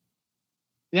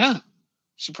 Yeah,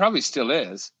 she probably still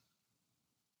is.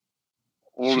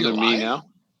 Older than me now.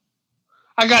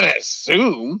 I gotta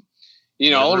assume,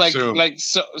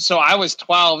 so I was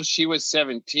 12, she was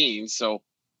 17, so.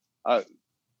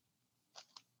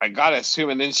 I gotta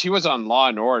assume, and then she was on Law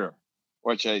and Order,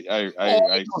 which I know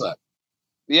that.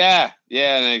 Yeah,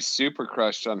 and I super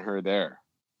crushed on her there.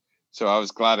 So I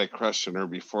was glad I crushed on her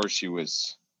before she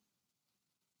was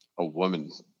a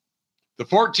woman. The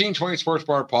 1420 Sports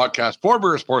Bar podcast, for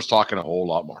Beer Sports Talking a whole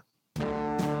lot more.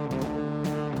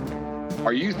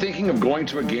 Are you thinking of going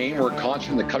to a game or a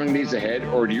concert in the coming days ahead,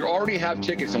 or do you already have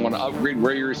tickets and want to upgrade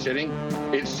where you're sitting?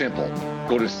 It's simple.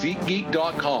 Go to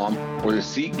SeatGeek.com or the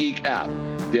SeatGeek app.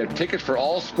 They have tickets for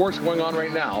all sports going on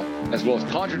right now, as well as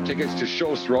concert tickets to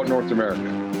shows throughout North America.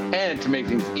 And to make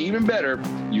things even better,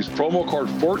 use promo code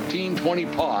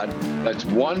 1420pod. That's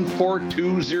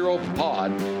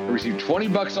 1420pod and receive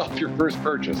 $20 off your first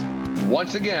purchase.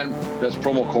 Once again, that's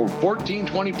promo code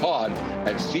 1420pod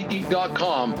at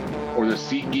SeatGeek.com or the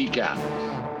SeatGeek app.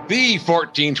 The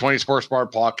 1420 Sports Bar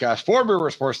podcast, for Beer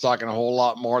Sports Talking a whole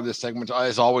lot more. This segment,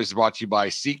 as always, brought to you by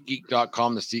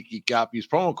SeatGeek.com, the SeatGeek app. Use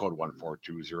promo code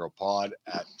 1420pod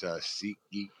at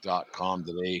SeatGeek.com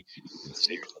today and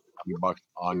save $20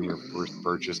 on your first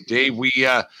purchase. Dave, we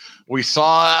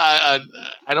saw I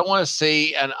don't want to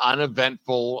say an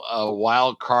uneventful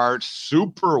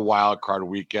super wild card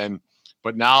weekend,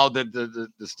 but now that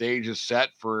the stage is set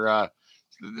for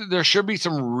there should be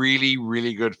some really,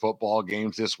 really good football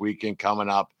games this weekend coming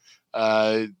up.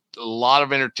 A lot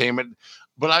of entertainment.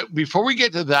 But before we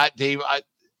get to that, Dave, I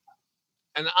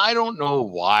don't know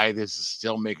why this is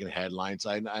still making headlines.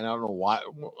 I don't know why.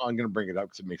 I'm going to bring it up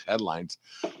because it makes headlines.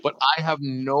 But I have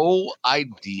no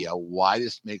idea why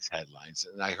this makes headlines.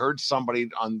 And I heard somebody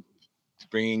on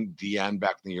bringing Deanne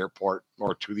back from the airport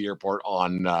or to the airport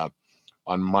on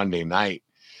Monday night.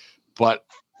 But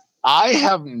I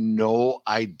have no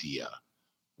idea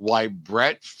why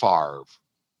Brett Favre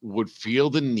would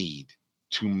feel the need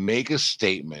to make a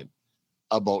statement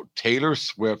about Taylor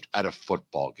Swift at a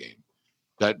football game.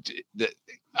 That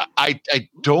I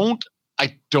don't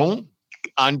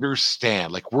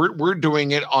understand. Like we're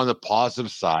doing it on the positive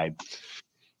side.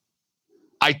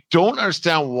 I don't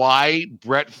understand why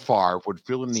Brett Favre would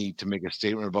feel the need to make a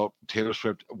statement about Taylor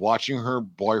Swift watching her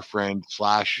boyfriend /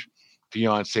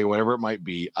 fiance, whatever it might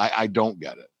be. I don't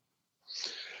get it.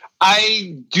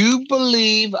 I do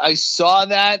believe I saw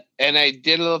that, and I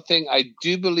did a little thing. I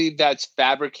do believe that's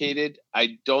fabricated.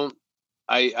 I don't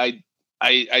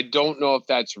know if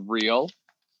that's real.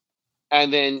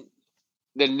 And then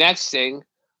the next thing,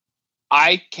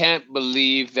 I can't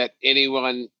believe that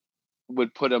anyone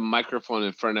would put a microphone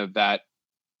in front of that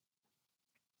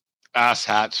ass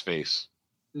hat's face.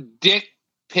 Dick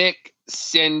pic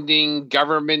sending,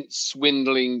 government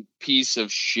swindling piece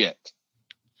of shit.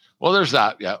 Well, there's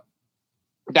that. Yeah.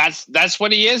 That's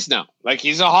what he is now. Like,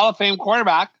 he's a Hall of Fame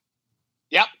quarterback.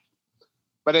 Yep.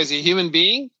 But as a human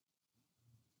being,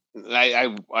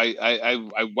 I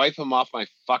wipe him off my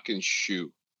fucking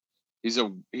shoe. He's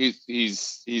a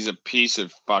piece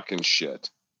of fucking shit.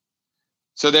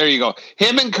 So there you go.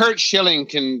 Him and Kurt Schilling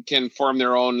can form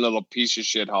their own little piece of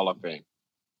shit Hall of Fame.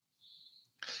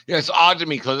 Yeah, it's odd to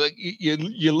me because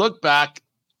you look back.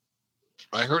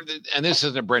 I heard that, and this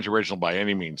isn't a Brent original by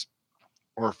any means,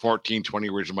 or 1420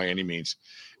 original by any means.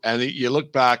 And you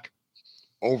look back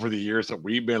over the years that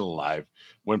we've been alive,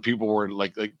 when people were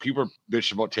like people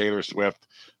bitching about Taylor Swift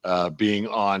being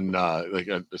on like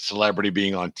a celebrity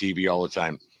being on TV all the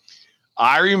time.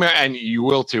 I remember, and you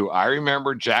will too. I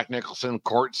remember Jack Nicholson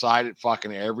courtside at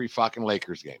fucking every fucking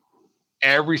Lakers game.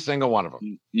 Every single one of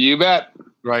them. You bet.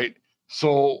 Right?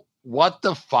 So what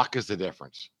the fuck is the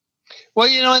difference? Well,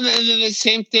 and the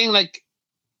same thing, like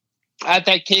at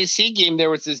that KC game, there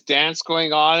was this dance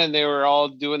going on, and they were all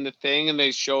doing the thing, and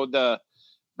they showed the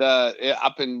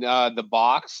up in the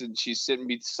box, and she's sitting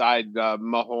beside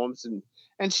Mahomes,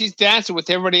 and she's dancing with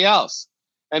everybody else,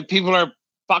 and people are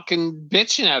fucking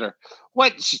bitching at her.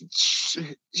 What?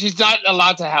 She's not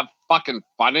allowed to have fucking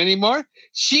fun anymore.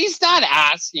 She's not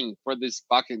asking for this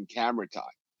fucking camera time.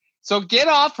 So get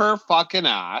off her fucking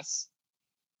ass.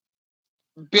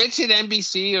 Bitch at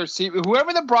NBC or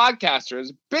whoever the broadcaster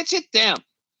is, bitch at them.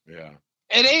 Yeah.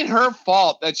 It ain't her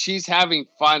fault that she's having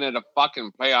fun at a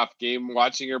fucking playoff game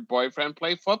watching her boyfriend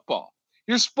play football.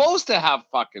 You're supposed to have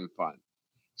fucking fun.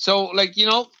 So, like,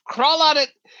 crawl out it.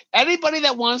 Anybody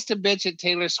that wants to bitch at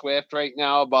Taylor Swift right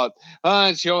now about,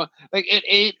 it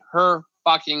ain't her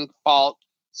fucking fault.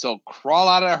 So crawl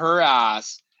out of her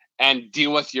ass and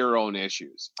deal with your own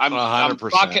issues. I'm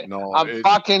 100%.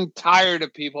 Fucking tired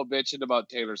of people bitching about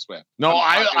Taylor Swift. No,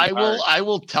 I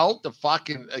will tell the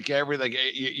fucking everything.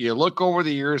 You look over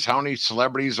the years, how many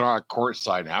celebrities are on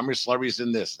courtside, how many celebrities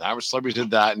in this, how many celebrities in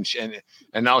that,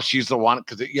 and now she's the one,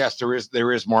 because yes,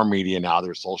 there is more media now.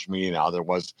 There's social media now. There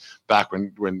was back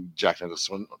when Jack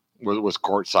Nicholson was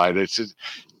courtside.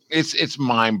 It's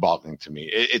mind-boggling to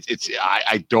me.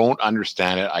 I don't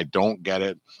understand it. I don't get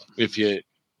it.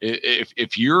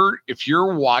 If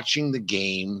you're watching the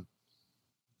game,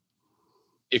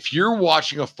 if you're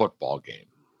watching a football game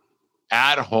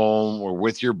at home or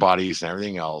with your buddies and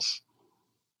everything else,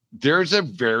 there's a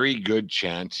very good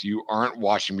chance you aren't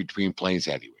watching between plays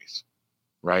anyways,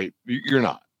 right? You're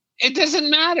not. It doesn't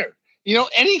matter.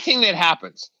 Anything that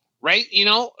happens, right?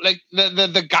 Like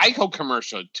the Geico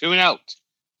commercial, tune out.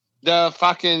 The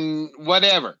fucking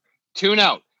whatever, tune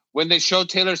out. When they show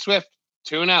Taylor Swift,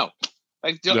 tune out.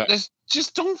 Like,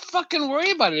 just don't fucking worry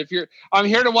about it. I'm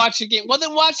here to watch a game. Well,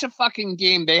 then watch a fucking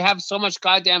game. They have so much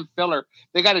goddamn filler.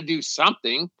 They got to do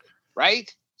something,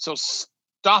 right? So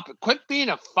stop it. Quit being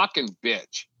a fucking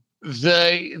bitch.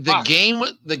 The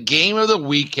game of the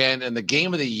weekend and the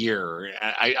game of the year.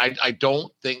 I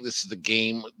don't think this is the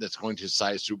game that's going to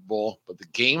decide Super Bowl, but the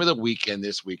game of the weekend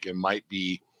this weekend might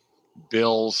be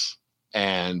Bills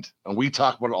and we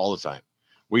talk about it all the time.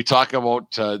 We talk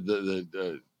about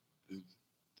the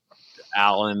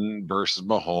Allen versus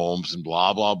Mahomes and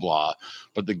blah, blah, blah.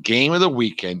 But the game of the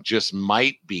weekend just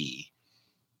might be,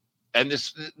 and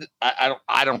this,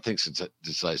 I don't think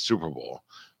it's a Super Bowl,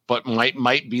 but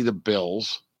might be the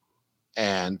Bills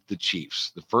and the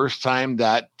Chiefs. The first time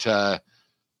that the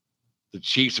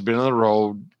Chiefs have been on the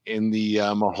road in the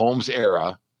Mahomes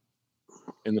era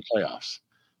in the playoffs.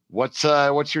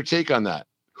 What's your take on that?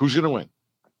 Who's going to win?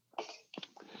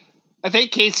 I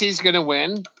think KC's going to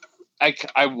win.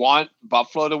 I want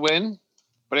Buffalo to win,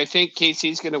 but I think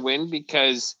KC's going to win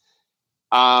because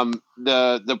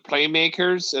the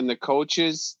playmakers and the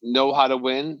coaches know how to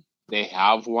win. They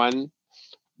have won.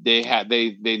 They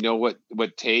know what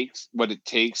it takes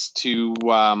to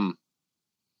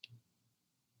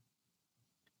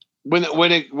when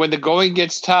the going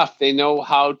gets tough, they know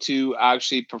how to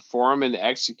actually perform and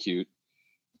execute.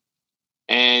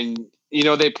 And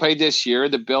they played this year.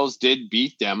 The Bills did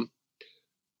beat them.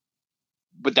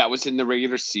 But that was in the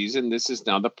regular season. This is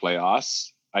now the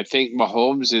playoffs. I think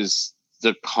Mahomes is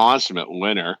the consummate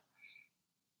winner.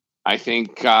 I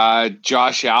think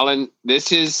Josh Allen,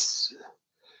 this is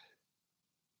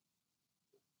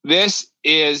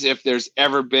if there's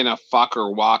ever been a fuck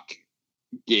or walk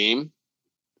game,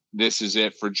 this is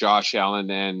it for Josh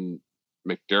Allen and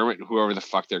McDermott, whoever the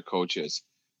fuck their coach is.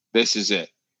 This is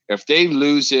it. If they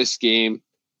lose this game,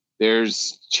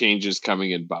 there's changes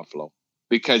coming in Buffalo.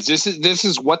 Because this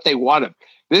is what they wanted.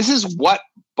 This is what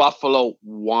Buffalo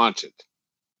wanted.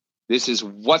 This is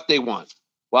what they want.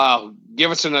 Wow,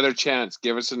 give us another chance.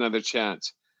 Give us another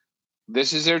chance.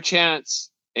 This is their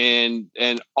chance. And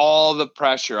all the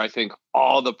pressure, I think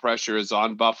all the pressure is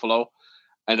on Buffalo.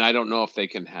 And I don't know if they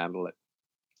can handle it.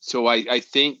 So I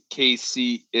think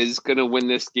KC is going to win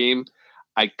this game.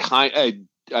 I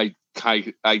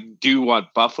do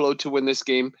want Buffalo to win this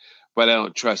game, but I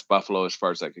don't trust Buffalo as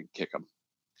far as I can kick them.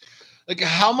 Like,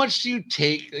 how much do you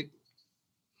take? Like,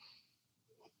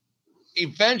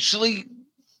 eventually,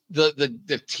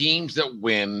 the teams that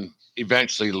win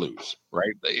eventually lose,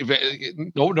 right?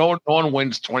 No one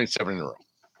wins 27 in a row,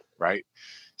 right?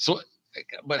 So,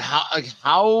 but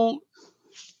how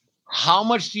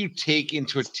much do you take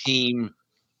into a team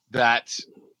that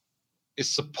is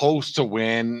supposed to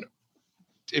win,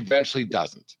 eventually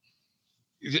doesn't?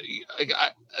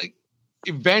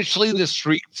 Eventually the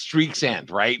streaks end,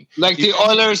 right? Like the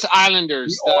Oilers,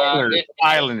 Islanders,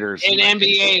 Islanders in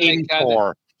NBA,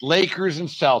 like Lakers and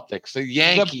Celtics, the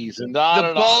Yankees, and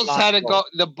the Bulls had to go.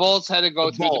 The Bulls had to go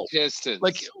through the Pistons,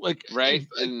 like right?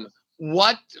 And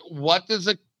what does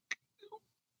it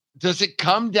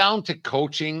come down to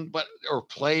coaching, or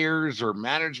players or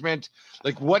management?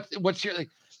 Like what's your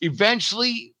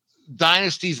eventually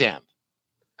dynasties end.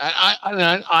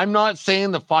 I'm not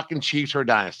saying the fucking Chiefs are a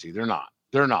dynasty. They're not.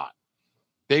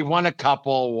 They won a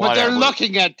couple, whatever. But they're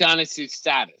looking at dynasty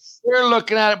status. They're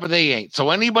looking at it, but they ain't. So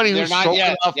anybody who's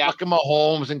stroking off fucking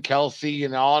Mahomes and Kelsey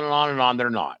and on and on and on, they're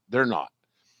not.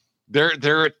 They're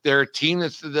a team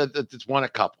that's won a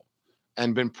couple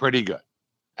and been pretty good,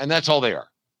 and that's all they are.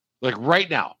 Like right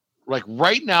now,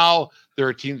 they're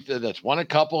a team that's won a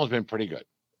couple and has been pretty good.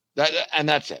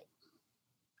 That's it.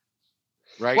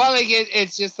 Right. Well,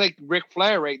 it's just like Ric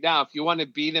Flair right now. If you want to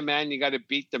be the man, you got to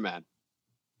beat the man.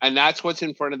 And that's what's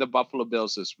in front of the Buffalo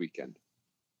Bills this weekend.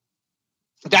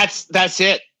 That's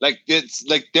it. Like it's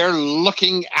like they're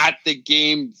looking at the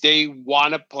game they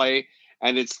want to play,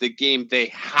 and it's the game they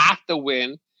have to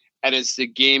win, and it's the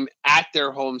game at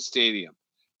their home stadium.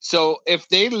 So if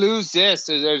they lose this,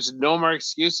 there's no more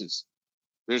excuses.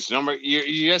 There's no more.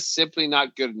 You're just simply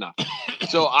not good enough.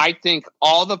 So I think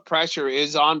all the pressure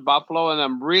is on Buffalo, and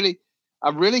I'm really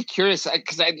curious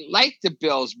because I like the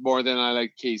Bills more than I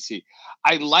like KC.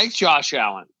 I like Josh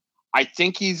Allen. I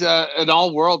think he's an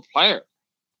all-world player.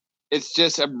 It's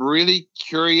just I'm really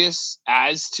curious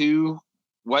as to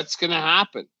what's going to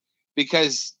happen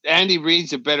because Andy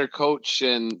Reid's a better coach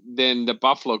than the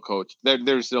Buffalo coach.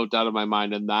 There's no doubt in my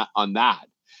mind on that.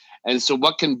 And so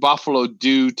what can Buffalo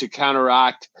do to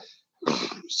counteract,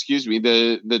 excuse me,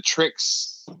 the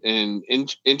tricks and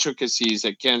intricacies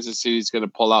that Kansas City is going to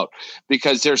pull out?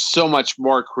 Because they're so much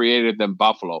more creative than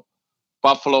Buffalo.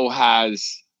 Buffalo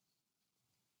has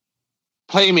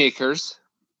playmakers,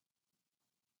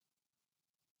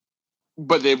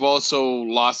 but they've also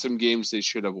lost some games they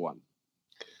should have won.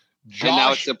 Josh, and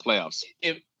now it's the playoffs.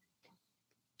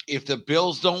 If the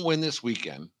Bills don't win this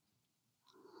weekend,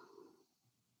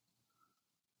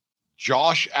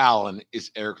 Josh Allen is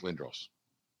Eric Lindros.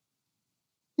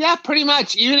 Yeah, pretty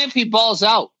much. Even if he balls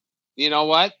out, you know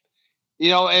what?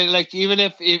 And like even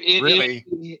if really, even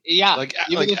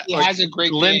if he has a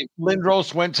great game.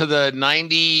 Lindros went to the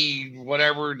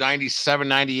 97,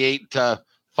 98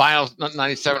 finals,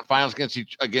 97 finals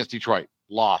against Detroit.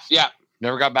 Lost. Yeah,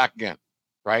 never got back again.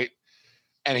 Right,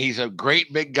 and he's a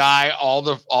great big guy. All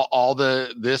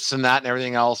the this and that and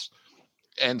everything else,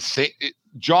 and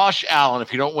Josh Allen,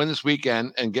 if you don't win this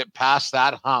weekend and get past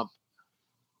that hump,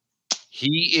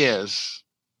 he is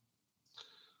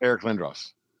Eric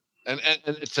Lindros. And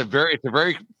it's a very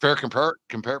fair comparison.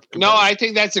 No, I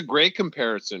think that's a great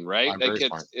comparison, right? I'm like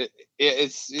very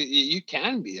it's you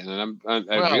can be, and I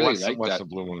really like that. The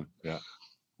blue one? Yeah.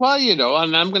 Well,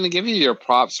 and I'm going to give you your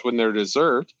props when they're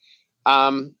deserved.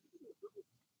 Mahomes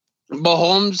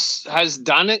has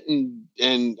done it, and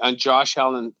Josh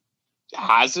Allen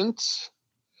hasn't.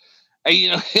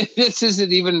 This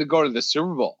isn't even to go to the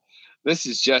Super Bowl. This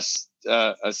is just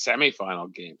a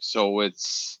semifinal game. So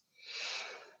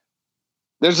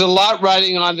there's a lot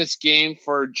riding on this game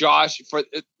for Josh.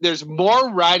 There's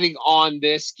more riding on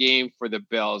this game for the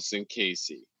Bills than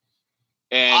KC.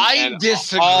 And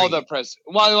disagree. All the press.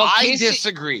 Well, I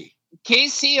disagree.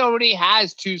 KC already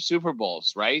has 2 Super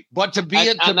Bowls, right? But to be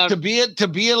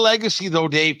a legacy, though,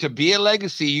 Dave, to be a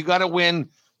legacy, you got to win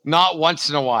not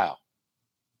once in a while.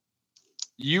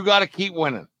 You got to keep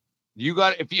winning. You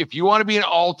got if you want to be an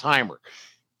all-timer.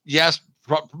 Yes,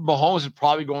 Mahomes is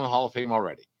probably going to the Hall of Fame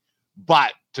already.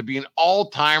 But to be an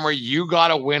all-timer, you got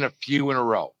to win a few in a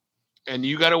row. And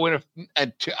you got to win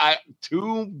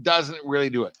two doesn't really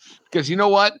do it. Because you know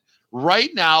what? Right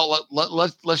now,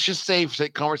 let's just say for sake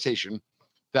of conversation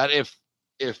that if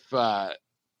the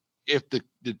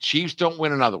Chiefs don't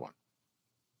win another one,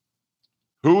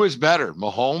 who is better,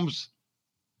 Mahomes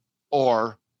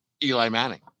or Eli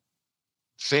Manning?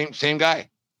 Same guy.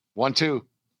 1-2.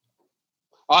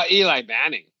 Eli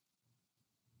Manning.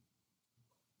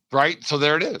 Right? So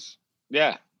there it is.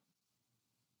 Yeah.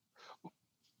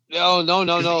 No.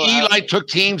 Eli took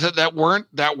teams that weren't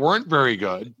very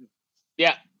good.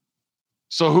 Yeah.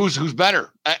 So who's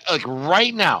better? Like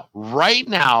right now,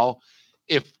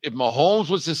 if Mahomes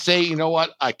was to say, you know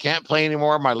what, I can't play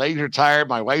anymore, my legs are tired,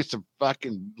 my wife's a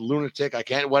fucking lunatic, I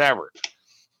can't, whatever.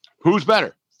 Who's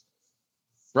better?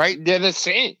 Right? They're the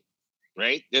same.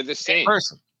 Right? They're the same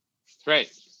person. Right.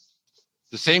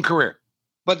 The same career.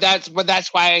 But that's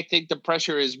why I think the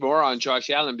pressure is more on Josh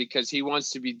Allen, because he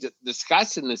wants to be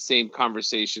discussed in the same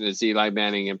conversation as Eli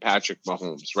Manning and Patrick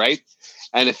Mahomes, right?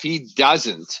 And if he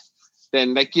doesn't,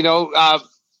 then but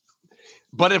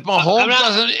if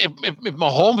Mahomes if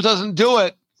Mahomes doesn't do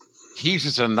it, he's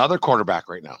just another quarterback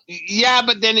right now. Yeah,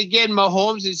 but then again,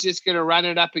 Mahomes is just going to run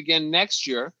it up again next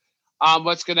year.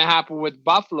 What's going to happen with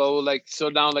Buffalo?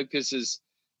 Now this is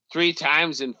 3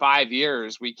 times in 5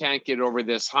 years. We can't get over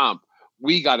this hump.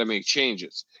 We got to make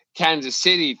changes. Kansas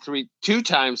City 2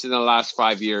 times in the last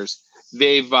 5 years,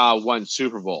 they've won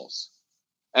Super Bowls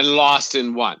and lost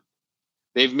in 1.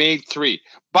 They've made 3.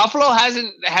 Buffalo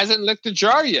hasn't licked the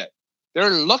jar yet.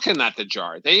 They're looking at the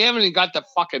jar. They haven't even got the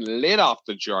fucking lid off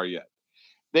the jar yet.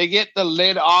 They get the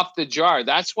lid off the jar.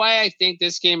 That's why I think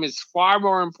this game is far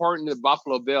more important to the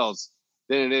Buffalo Bills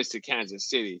than it is to Kansas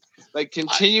City.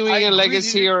 Continuing a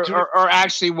legacy or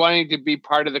actually wanting to be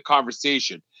part of the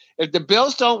conversation. If the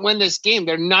Bills don't win this game,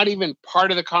 they're not even part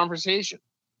of the conversation.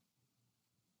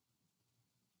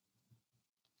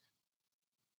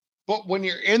 But when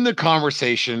you're in the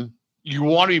conversation, you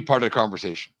want to be part of the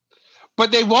conversation.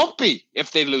 But they won't be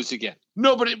if they lose again.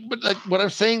 No, but what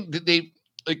I'm saying, that they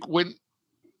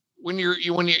when your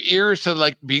ears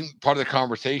to being part of the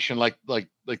conversation, like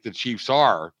the Chiefs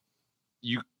are,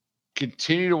 you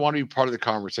continue to want to be part of the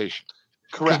conversation.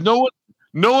 Correct. No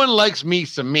one likes me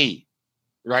some me.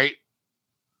 Right?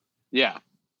 Yeah.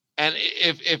 And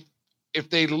if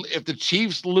the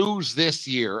Chiefs lose this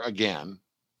year again,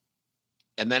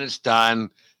 and then it's done,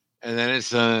 and then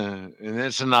it's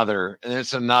another, and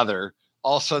it's another,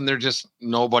 all of a sudden they're just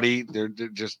nobody. They're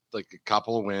just a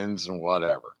couple of wins and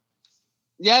whatever.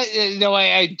 Yeah,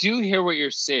 I do hear what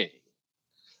you're saying,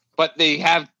 but they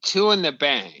have 2 in the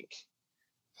bank,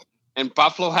 and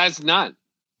Buffalo has none.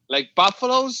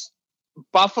 Buffalo's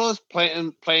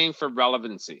playing for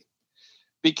relevancy,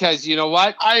 because you know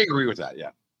what? I agree with that. Yeah,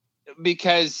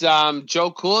 because Joe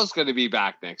Cool is going to be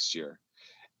back next year,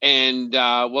 and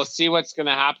we'll see what's going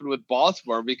to happen with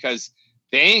Baltimore, because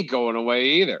they ain't going away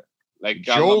either.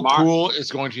 Joe Cool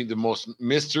is going to be the most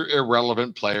Mr.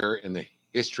 Irrelevant player in the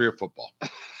history of football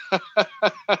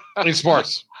in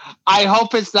sports. I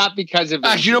hope it's not because of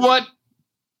you know what?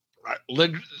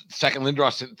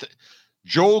 Lindros.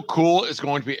 Joe Cool is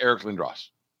going to be Eric Lindros.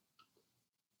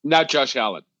 Not Josh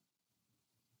Allen.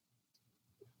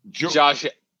 Josh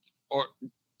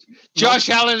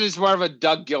Allen is more of a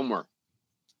Doug Gilmour.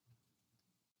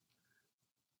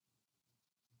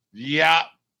 Yeah.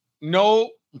 No.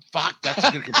 Fuck, that's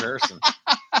a good comparison.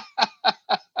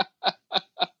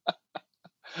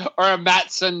 Or a Matt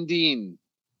Sundin.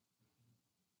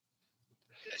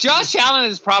 Josh Allen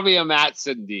is probably a Matt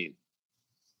Sundin.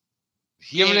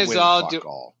 Given his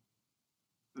all.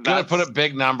 Gonna put up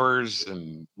big numbers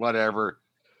and whatever.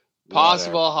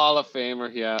 Possible Hall of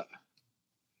Famer, yeah.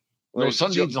 No,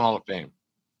 Sundin's in Hall of Fame.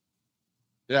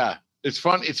 Yeah. It's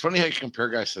fun. It's funny how you compare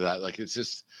guys to that. It's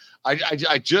just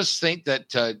I just think that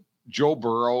Joe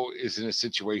Burrow is in a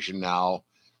situation now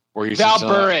where he's Val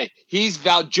Burre.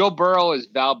 Joe Burrow is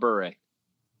Val Burre.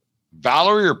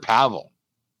 Valerie or Pavel?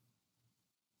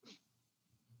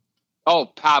 Oh,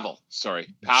 Pavel.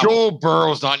 Sorry. Pavel. Joe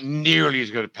Burrow's not nearly as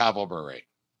good as Pavel Bure.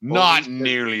 Not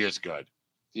nearly as good.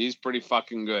 He's pretty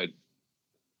fucking good.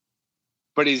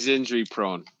 But he's injury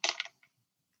prone.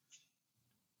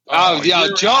 Oh yeah,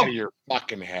 Joe. Out of your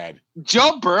fucking head.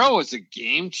 Joe Burrow is a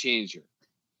game changer.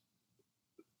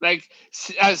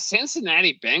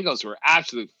 Cincinnati Bengals were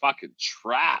absolute fucking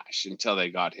trash until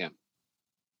they got him.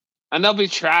 And they'll be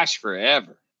trash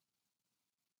forever.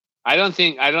 I don't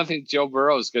think Joe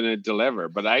Burrow is going to deliver,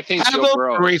 but I think Joe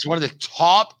Burrow is one of the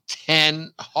top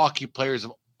 10 hockey players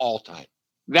of all time.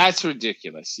 That's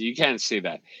ridiculous. You can't say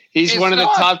that. He's one of the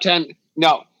top 10.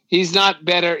 No, he's not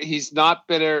better. He's not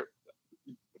better.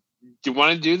 Do you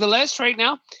want to do the list right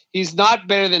now? He's not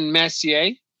better than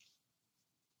Messier.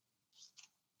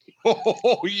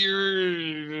 Oh,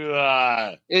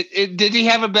 you're. Did he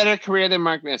have a better career than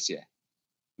Mark Messier?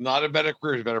 Not a better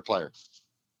career, he's a better player.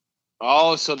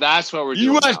 Oh, so that's what we're doing.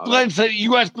 You ask Glenn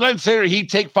Sater, he'd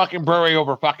take fucking Bure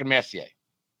over fucking Messier.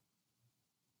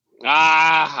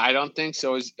 I don't think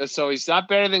so. So he's not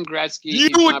better than Gretzky.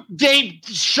 Dave,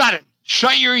 shut it.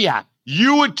 Shut your yap.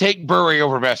 You would take Bure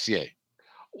over Messier.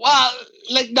 Well,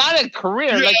 not a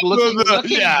career.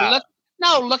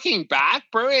 Looking back,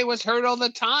 Bure was hurt all the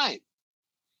time.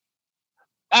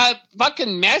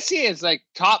 Fucking Messier is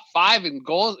top 5 in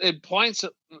goals in points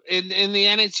in the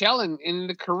NHL in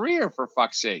the career, for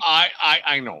fuck's sake.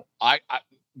 I know.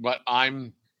 But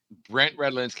I'm Brent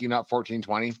Redlinsky, not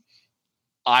 1420.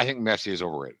 I think Messier is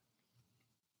overrated.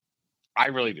 I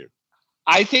really do.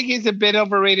 I think he's a bit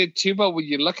overrated too, but when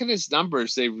you look at his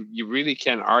numbers, you really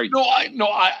can't argue.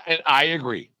 I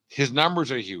agree. His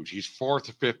numbers are huge. He's 4th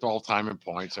or 5th all time in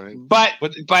points. I mean, but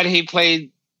he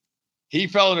played. He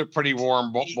fell in a pretty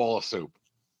warm bowl of soup.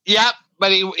 Yeah,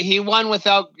 but he won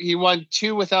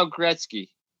 2 without Gretzky.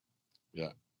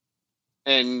 Yeah,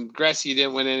 and Gretzky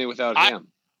didn't win any without him.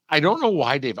 I don't know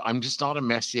why, Dave. I'm just not a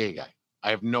Messier guy.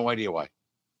 I have no idea why.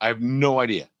 I have no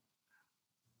idea.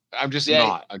 I'm just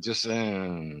not. I'm just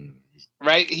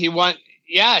right. He won.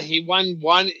 Yeah, he won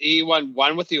one. He won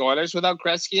one with the Oilers without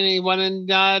Gretzky, and he won in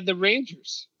the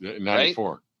Rangers. 94.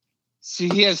 Right? See,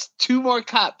 he has 2 more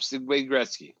cups than Wayne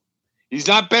Gretzky. He's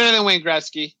not better than Wayne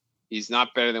Gretzky.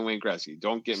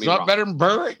 Don't get me wrong. He's not better than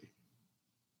Burry.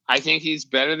 I think he's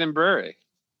better than Burry.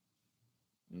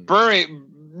 Burry,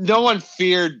 no one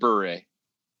feared Burry.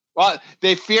 Well,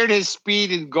 they feared his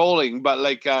speed and goaling, but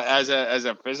like as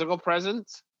a physical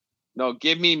presence, no.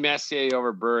 Give me Messier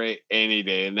over Burry any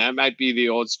day, and that might be the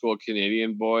old school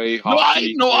Canadian boy.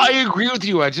 I agree with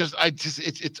you. it's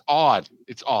odd.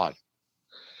 It's odd.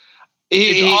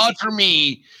 It's odd for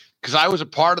me because I was a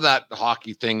part of that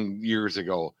hockey thing years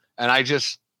ago, and I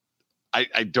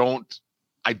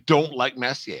don't like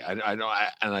Messier. I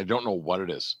don't know what it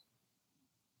is.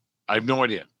 I have no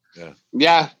idea.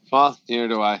 Yeah. Well, neither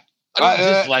do I. I don't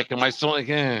dislike him. I still like.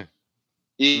 You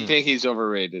think he's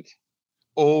overrated?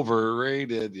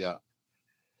 Overrated, yeah.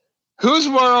 Who's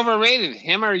more overrated,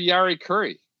 him or Yari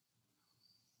Curry?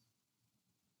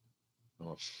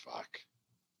 Oh fuck.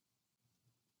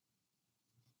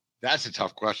 That's a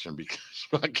tough question because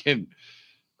fucking.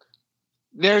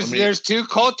 There's 2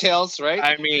 coattails, right?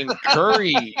 I mean,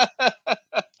 Curry.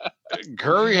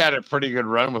 Curry had a pretty good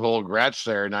run with old Gretz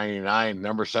there, 99,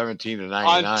 number 17 to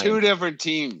 99. On 2 different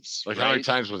teams. Like, right? How many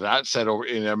times was that said over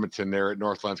in Edmonton there at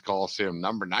Northlands Coliseum?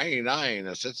 Number 99,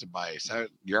 assisted by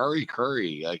Yari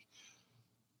Curry. Like,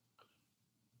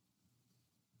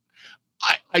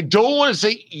 I don't want to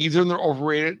say either of them are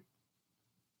overrated,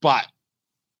 but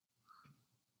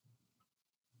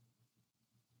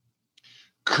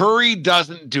Curry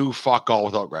doesn't do fuck all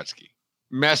without Gretzky.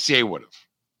 Messier would have.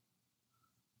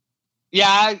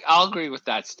 Yeah, I'll agree with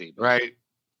that, Steve. Right?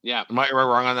 Yeah. Am I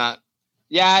wrong on that?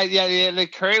 Yeah.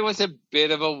 Like Curry was a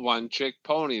bit of a one-trick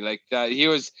pony. Like he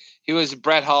was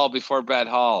Brett Hull before Brett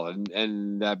Hull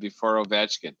and before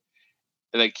Ovechkin.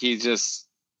 Like he just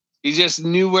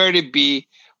knew where to be,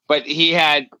 but he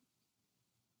had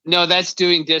that's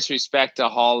doing disrespect to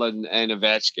Hull and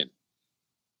Ovechkin.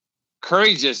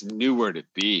 Curry just knew where to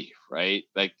be, right?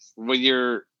 Like when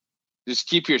you're just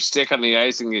keep your stick on the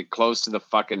ice and get close to the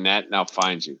fucking net, and I'll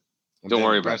find you. Don't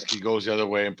worry about it. He goes the other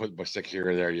way and put my stick here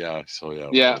or there. Yeah. So yeah.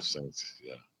 Yeah.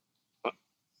 Yeah.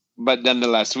 But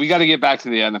nonetheless, we got to get back to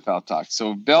the NFL talk.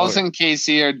 So Bills and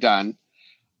KC are done.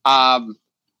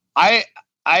 I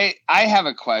have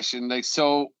a question. Like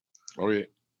so. Oh yeah.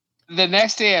 The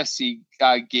next AFC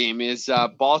game is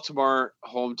Baltimore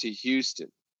home to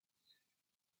Houston.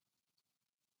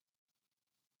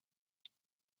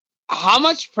 How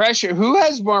much pressure? Who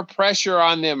has more pressure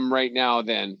on them right now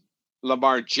than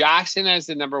Lamar Jackson as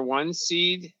the number 1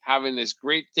 seed, having this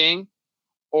great thing,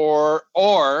 or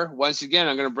once again,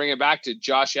 I'm going to bring it back to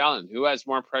Josh Allen. Who has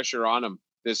more pressure on him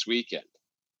this weekend?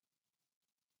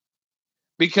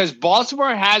 Because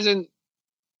Baltimore hasn't.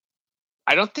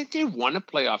 I don't think they won a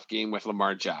playoff game with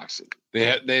Lamar Jackson.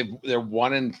 They're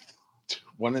 1-3,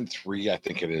 I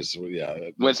think it is. Yeah,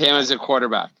 with him as a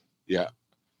quarterback. Yeah.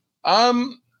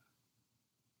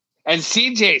 And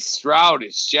CJ Stroud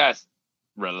is just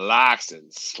relaxing,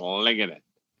 slinging it.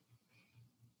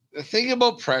 The thing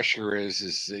about pressure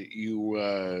is that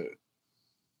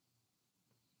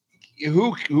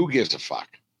who gives a fuck?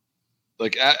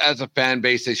 Like as a fan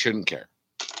base, they shouldn't care.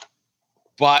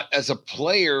 But as a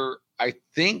player, I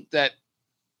think that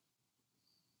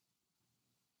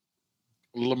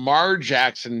Lamar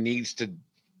Jackson needs to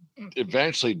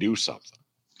eventually do something.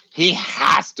 He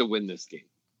has to win this game.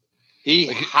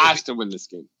 He has to win this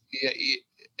game. Yeah,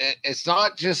 it's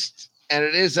not just, and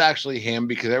it is actually him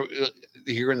because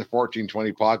here in the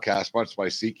 1420 podcast, sponsored by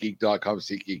SeatGeek.com,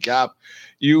 SeatGeek app,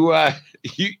 you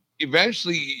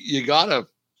eventually you gotta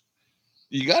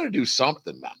do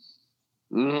something, man.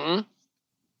 Mm-hmm.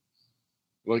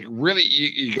 Like really,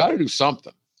 you gotta do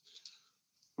something.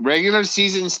 Regular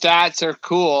season stats are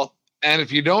cool, and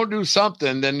if you don't do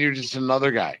something, then you're just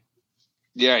another guy.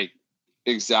 Yeah,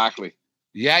 exactly.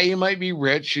 Yeah, you might be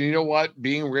rich, and you know what?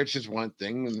 Being rich is one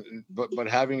thing, but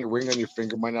having a ring on your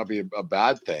finger might not be a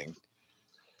bad thing.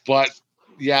 But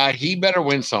yeah, he better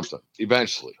win something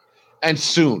eventually, and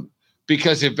soon,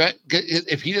 because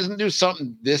if he doesn't do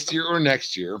something this year or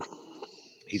next year,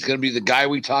 He's going to be the guy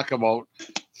we talk about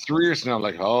 3 years from now.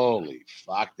 Like, holy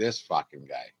fuck, this fucking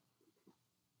guy.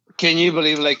 Can you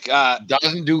believe, like,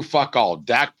 doesn't do fuck all.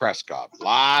 Dak Prescott.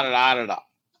 La da da da da.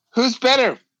 Who's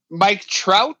better, Mike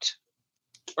Trout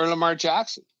or Lamar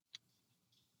Jackson?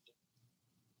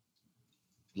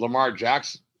 Lamar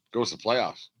Jackson goes to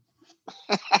playoffs.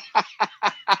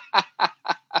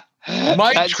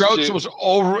 Mike Trout's the most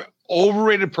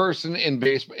overrated person in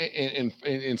baseball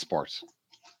in sports.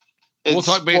 We'll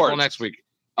talk baseball next week.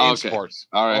 In sports.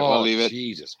 All right, we'll leave it.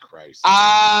 Jesus Christ.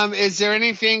 Is there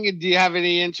anything? Do you have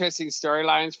any interesting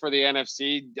storylines for the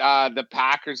NFC? The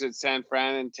Packers at San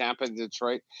Fran and Tampa and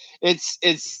Detroit.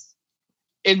 It's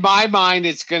in my mind,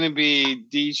 it's going to be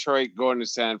Detroit going to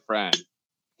San Fran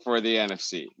for the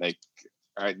NFC. Like,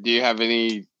 all right, do you have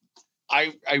any?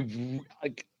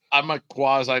 I'm a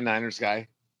quasi Niners guy,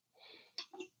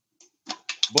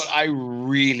 but I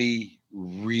really,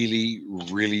 really,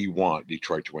 really want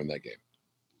Detroit to win that game.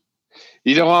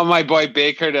 You don't want my boy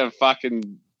Baker to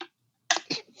fucking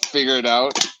figure it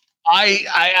out? I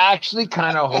actually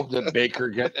kind of hope that Baker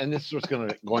and this is what's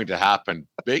going to happen.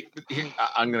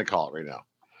 I'm going to call it right now.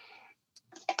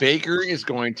 Baker is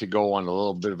going to go on a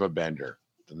little bit of a bender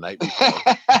the night before.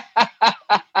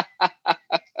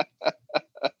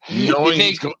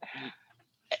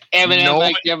 Eminem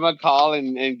might give him a call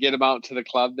and get him out to the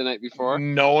club the night before?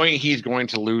 Knowing he's going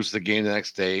to lose the game the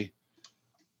next day.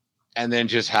 And then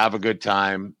just have a good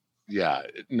time. Yeah,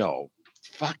 no,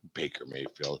 fuck Baker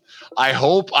Mayfield. I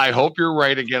hope you're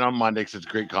right again on Monday because it's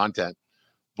great content,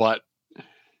 but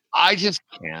I just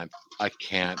can't. I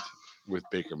can't with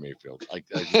Baker Mayfield. I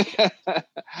just can't.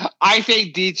 I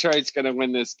think Detroit's going to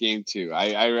win this game too.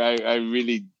 I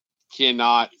really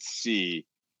cannot see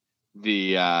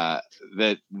the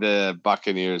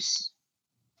Buccaneers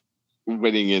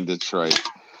winning in Detroit.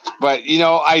 But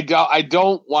I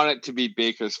don't want it to be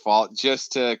Baker's fault.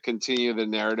 Just to continue the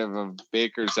narrative of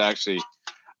Baker's actually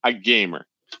a gamer.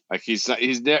 Like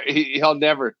he'll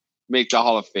never make the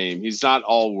Hall of Fame. He's not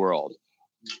all world,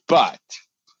 but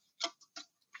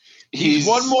he's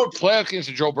one more playoff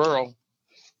against Joe Burrow.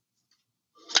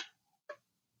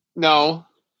 No,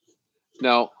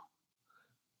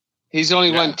 he's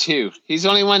only won 2. He's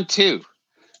only won 2.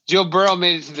 Joe Burrow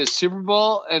made it to the Super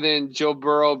Bowl, and then Joe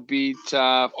Burrow beat.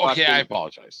 Okay, I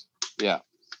apologize. Yeah,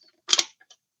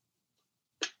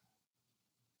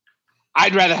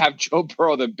 I'd rather have Joe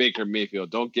Burrow than Baker Mayfield.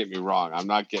 Don't get me wrong. I'm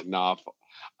not getting off.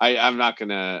 I'm not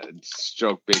gonna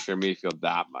stroke Baker Mayfield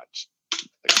that much.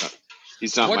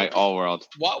 He's not my all world.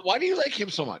 Why do you like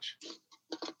him so much?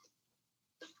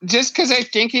 Just because I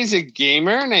think he's a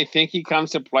gamer, and I think he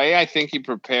comes to play. I think he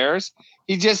prepares.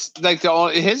 He just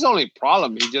his only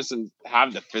problem. He doesn't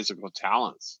have the physical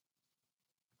talents,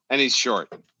 and he's short.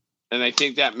 And I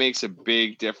think that makes a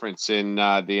big difference in the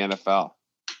NFL.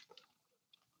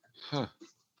 Huh.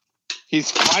 He's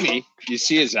funny. You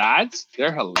see his ads?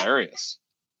 They're hilarious.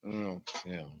 Oh,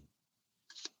 yeah.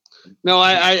 No,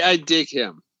 I dig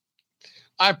him.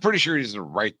 I'm pretty sure he doesn't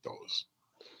write those.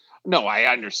 No,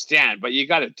 I understand, but you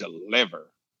got to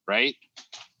deliver, right?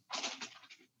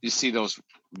 You see those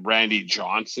Randy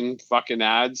Johnson fucking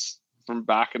ads from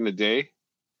back in the day?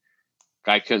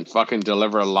 Guy couldn't fucking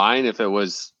deliver a line if it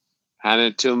was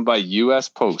handed to him by U.S.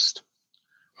 Post.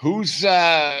 Who's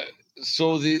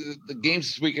so the games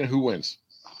this weekend? Who wins?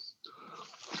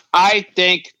 I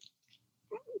think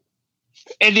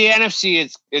in the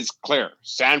NFC it's clear.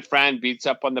 San Fran beats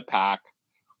up on the Pack.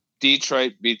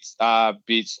 Detroit beats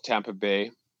Tampa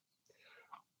Bay.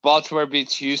 Baltimore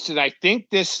beats Houston. I think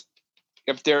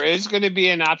if there is going to be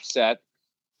an upset,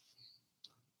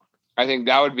 I think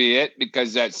that would be it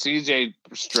because that CJ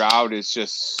Stroud is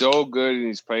just so good and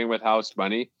he's playing with house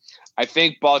money. I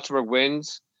think Baltimore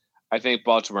wins. I think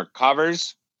Baltimore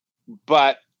covers.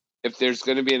 But if there's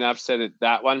going to be an upset at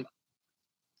that one,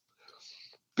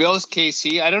 Bills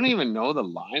KC, I don't even know the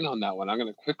line on that one. I'm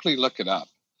going to quickly look it up.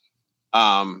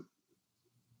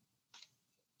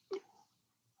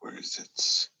 Where is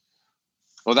it?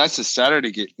 Oh, that's a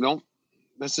Saturday game. No,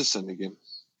 that's a Sunday game.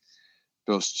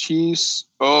 Bills Chiefs.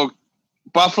 Oh,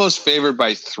 Buffalo's favored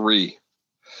by 3.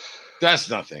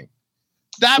 That's nothing.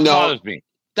 Bothers me.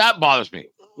 That bothers me.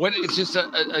 When it's just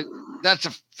that's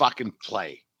a fucking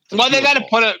play. Well, they got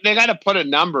to put a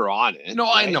number on it. No,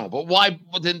 right? I know, but why?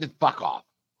 Well, then fuck off.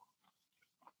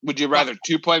 Would you rather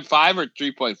 2.5 or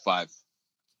 3.5?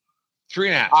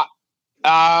 3.5.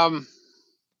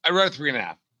 I'd rather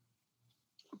 3.5.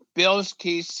 Bills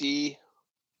KC.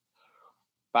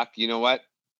 Fuck, you know what?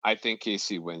 I think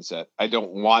KC wins that. I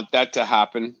don't want that to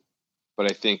happen,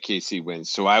 but I think KC wins.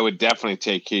 So I would definitely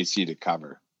take KC to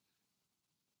cover.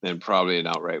 Then probably an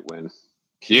outright win.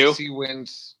 KC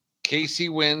wins.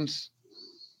 KC wins.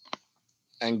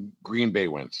 And Green Bay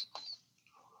wins.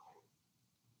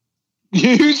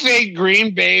 You think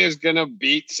Green Bay is going to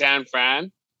beat San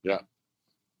Fran? Yeah.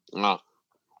 Oh.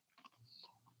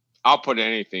 I'll put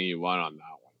anything you want on that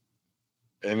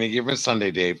one. Any given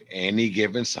Sunday, Dave. Any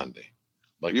given Sunday.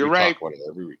 Like you're we right. talk about it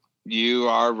every week. You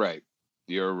are right.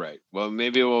 You're right. Well,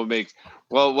 maybe we'll make.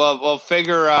 We'll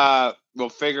figure a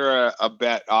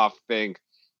bet off thing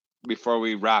before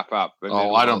we wrap up. And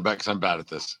I don't bet because I'm bad at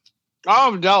this.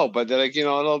 Oh no, but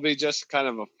it'll be just kind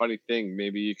of a funny thing.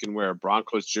 Maybe you can wear a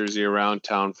Broncos jersey around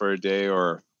town for a day,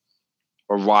 or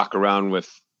walk around with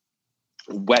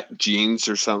wet jeans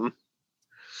or something.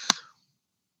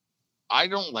 I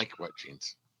don't like wet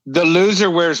jeans. The loser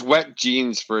wears wet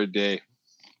jeans for a day.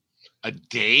 A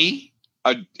day?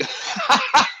 Right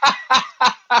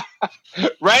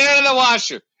out of the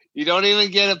washer. You don't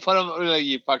even get to put them.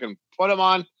 You fucking put them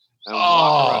on and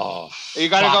walk around. You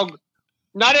got to go.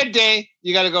 Not a day.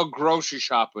 You got to go grocery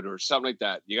shopping or something like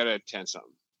that. You got to attend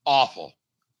something. Awful.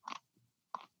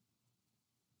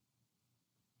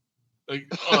 Like,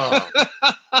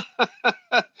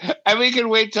 and we can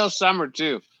wait till summer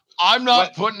too. I'm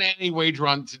not putting any wager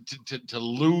on to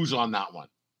lose on that one.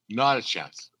 Not a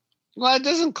chance. Well, it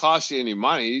doesn't cost you any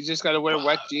money. You just got to wear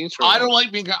wet jeans. I don't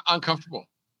like being uncomfortable.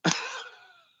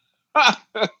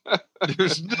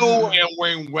 There's no way I'm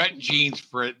wearing wet jeans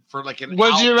for like an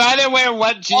Would you rather wear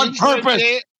wet jeans on purpose? For a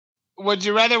day? Would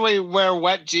you rather wear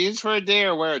wet jeans for a day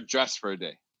or wear a dress for a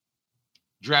day?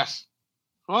 Dress.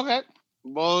 Okay.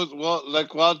 Well,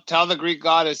 tell the Greek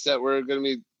goddess that we're going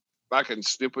to be fucking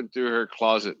snooping through her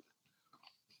closet.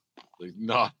 Like,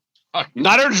 not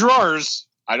her drawers.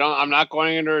 I'm not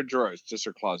going into her drawers, just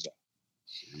her closet.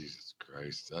 Jesus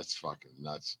Christ, that's fucking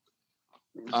nuts.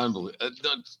 Unbelievable.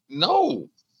 No.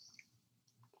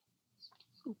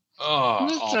 I'm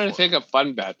just trying to think of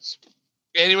fun bets.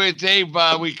 Anyway, Dave,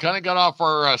 we kind of got off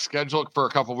our schedule for a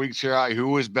couple weeks here. Who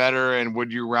was better and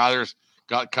would you rather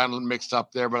got kind of mixed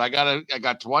up there, but I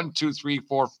got 1, 2, 3,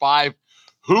 4, 5.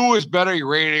 Who is better? You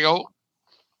ready to go?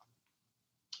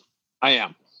 I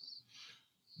am.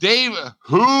 Dave,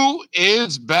 who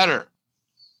is better?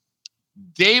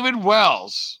 David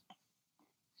Wells,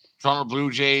 Toronto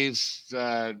Blue Jays,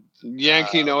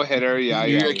 Yankee no hitter,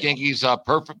 New York Yankees,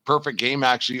 perfect game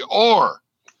actually, or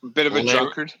bit of a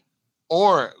drunkard,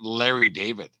 or Larry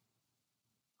David.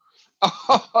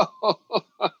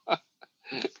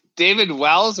 David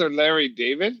Wells or Larry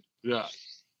David? Yeah.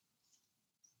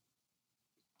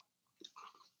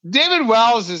 David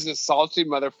Wells is a salty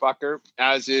motherfucker,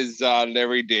 as is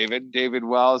Larry David. David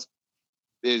Wells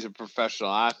is a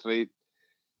professional athlete.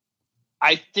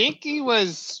 I think he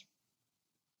was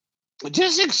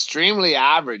just extremely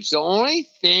average. The only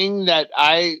thing that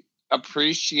I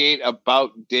appreciate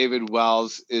about David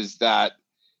Wells is that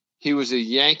he was a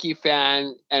Yankee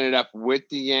fan, ended up with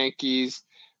the Yankees,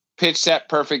 pitched that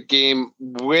perfect game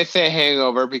with a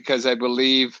hangover because I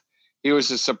believe he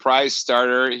was a surprise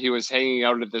starter. He was hanging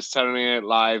out at the Saturday Night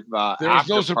Live there was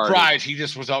no surprise. Party. He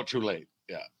just was out too late.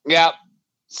 Yeah. Yeah.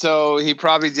 So he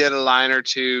probably did a line or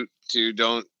two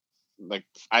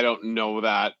I don't know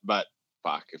that, but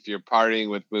fuck, if you're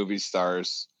partying with movie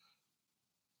stars,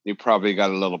 you probably got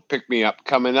a little pick-me-up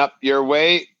coming up your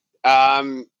way.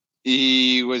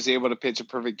 He was able to pitch a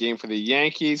perfect game for the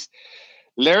Yankees.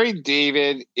 Larry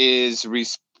David is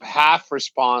half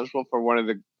responsible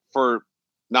for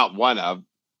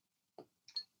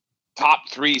top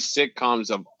 3 sitcoms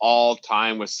of all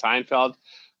time with Seinfeld.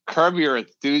 Curb Your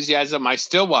Enthusiasm. I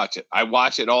still watch it. I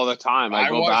watch it all the time. I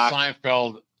go watch back.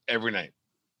 Seinfeld every night.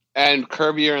 And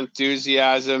Curb Your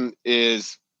Enthusiasm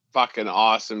is fucking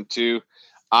awesome too.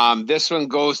 This one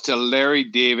goes to Larry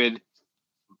David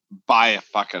by a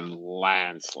fucking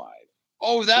landslide.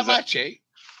 Oh, that much, eh?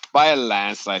 By a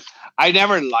landslide. I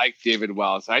never liked David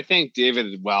Wells. I think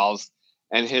David Wells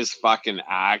and his fucking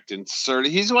act and surly.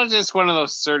 He's just one of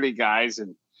those surly guys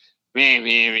and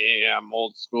me, I'm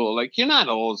old school. Like, you're not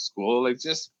old school. Like,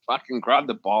 just fucking grab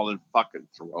the ball and fucking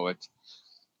throw it.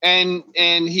 And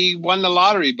he won the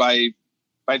lottery by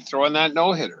throwing that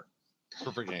no-hitter.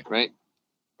 Perfect game. Right?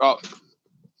 Oh,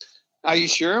 are you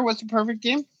sure? What's a perfect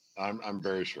game? I'm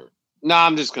very sure. No,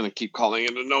 I'm just going to keep calling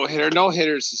it a no-hitter.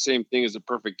 No-hitter is the same thing as a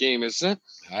perfect game, isn't it?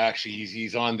 Actually,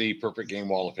 he's on the perfect game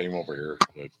wall of fame over here.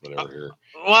 Whatever here.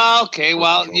 Well, okay.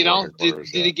 Well, did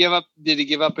he give up? Did he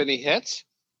give up any hits?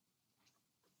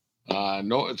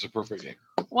 No, it's a perfect game.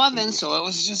 Well, then, so it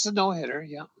was just a no-hitter.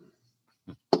 Yeah.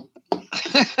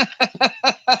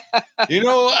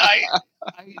 I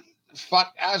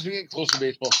fuck. As we get close to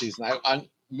baseball season,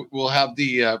 we'll have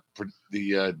the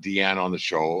Deanne on the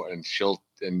show,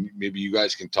 and maybe you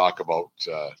guys can talk about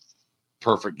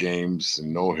perfect games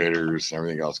and no hitters and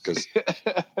everything else, because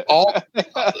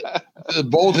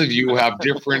both of you have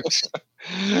different.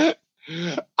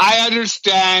 I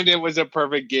understand it was a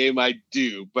perfect game. I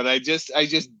do, but I just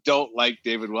don't like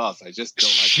David Wells. I just don't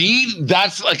like.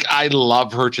 That's like, I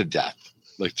love her to death,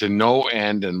 like to no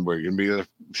end, and we're gonna be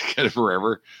together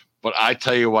forever. But I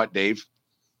tell you what, Dave,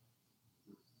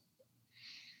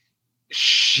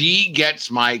 she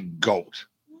gets my goat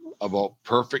about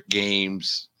perfect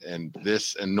games and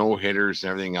this and no hitters and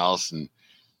everything else. And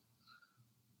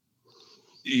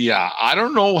yeah, I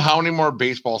don't know how many more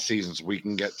baseball seasons we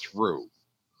can get through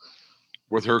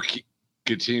with her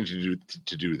continuing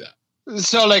to do that.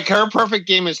 So, like, her perfect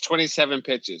game is 27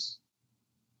 pitches.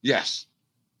 Yes.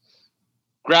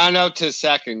 Ground out to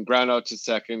second, ground out to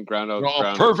second, ground out.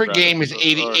 Well, perfect game is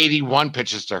 81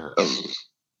 pitches to her.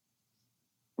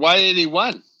 Why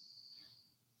 81?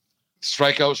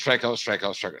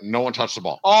 Strikeout. No one touched the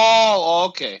ball. Oh,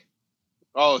 okay.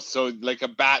 Oh, so like a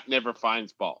bat never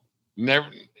finds ball. Never.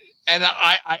 And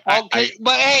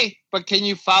but can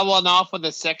you foul one off with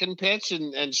a second pitch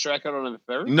and strike out on the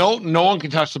third? No one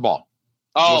can touch the ball.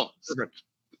 Oh, it's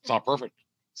not perfect.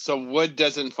 So wood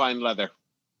doesn't find leather.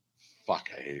 Fuck,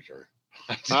 I hate her.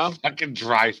 Huh? Fucking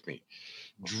drives me.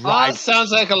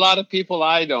 Sounds like a lot of people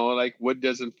I know. Like, wood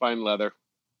doesn't find leather.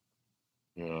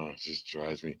 Oh, it just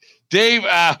drives me. Dave,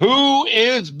 who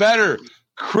is better,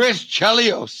 Chris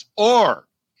Chelios or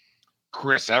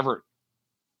Chris Everett?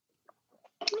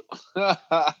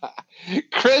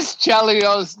 Chris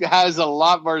Chelios has a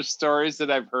lot more stories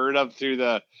that I've heard of through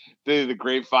the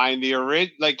grapevine.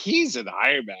 He's an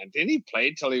Ironman. Didn't he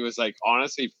play till he was like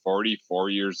honestly 44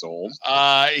 years old?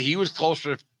 He was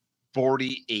closer to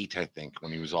 48, I think,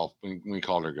 when we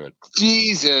called her good.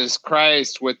 Jesus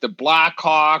Christ! With the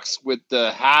Blackhawks, with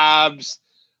the Habs,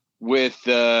 with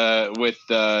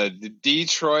the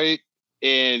Detroit,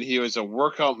 and he was a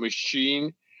workout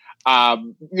machine.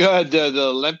 The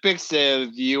Olympics,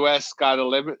 the U.S. got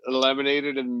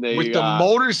eliminated in the with the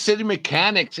Motor City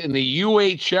Mechanics in the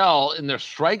UHL in their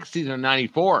strike season of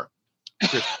 '94.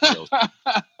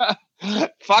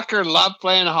 Fucker loved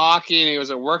playing hockey, and he was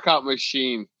a workout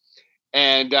machine,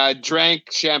 and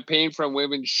drank champagne from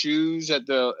women's shoes at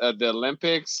the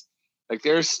Olympics. Like,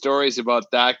 there's stories about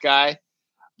that guy,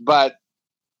 but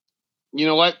you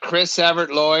know what? Chris Everett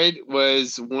Lloyd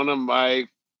was one of my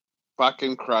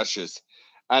fucking crushes,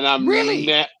 and I'm really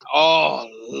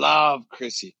love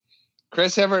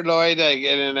Chris Everett Lloyd,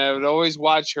 and I would always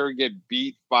watch her get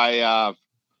beat by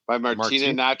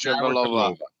Martina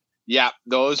Navratilova. Yeah,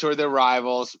 those were the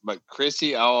rivals, but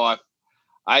Chrissy, so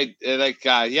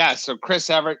Chris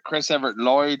Everett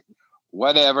Lloyd,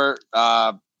 whatever.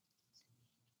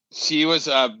 She was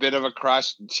a bit of a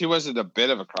crush. She wasn't a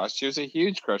bit of a crush. She was a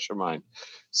huge crush of mine.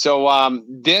 So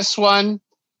this one.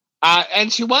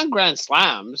 And she won Grand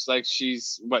Slams. Like,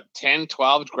 she's 10,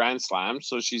 12 Grand Slams.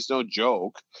 So she's no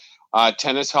joke.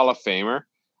 Tennis Hall of Famer.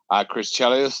 Chris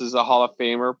Chelios is a Hall of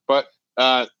Famer. But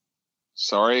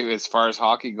sorry, as far as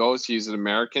hockey goes, he's an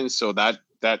American. So that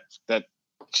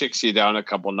chicks you down a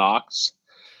couple knocks.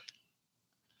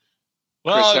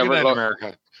 Well,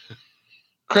 America.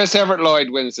 Chris Everett Lloyd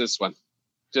wins this one.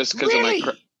 Just because really?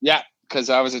 of my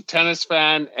because I was a tennis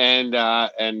fan and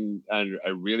I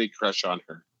really crush on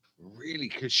her. Really?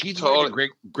 Because she's totally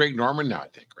Greg Norman now, I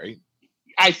think, right?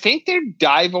 I think they're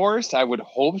divorced. I would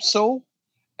hope so.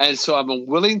 And so I'm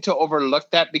willing to overlook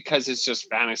that because it's just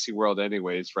fantasy world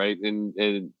anyways, right? And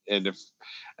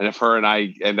if her and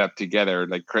I end up together,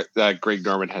 like Greg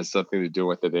Norman has something to do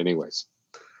with it anyways.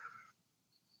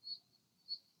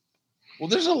 Well,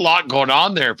 there's a lot going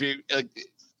on there. If you if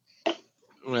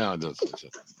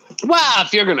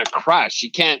you're gonna crush, you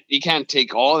can't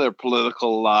take all their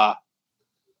political.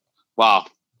 Well,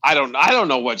 I don't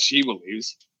know what she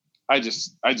believes. I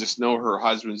just know her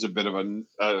husband's a bit of a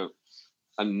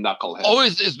knucklehead. Oh,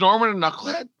 is Norman a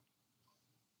knucklehead?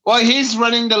 Well, he's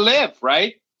running the LIV,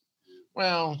 right?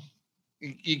 Well,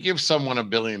 you give someone $1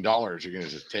 billion, you're going to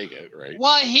just take it, right?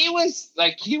 Well, he was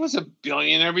a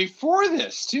billionaire before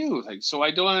this too. Like, so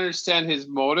I don't understand his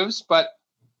motives, but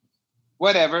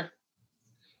whatever.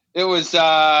 It was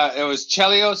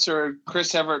Chelios or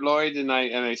Chris Everett Lloyd, and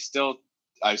I still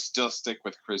stick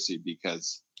with Chrissy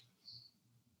because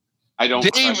I don't.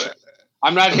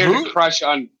 I'm not here to crush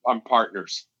on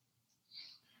partners.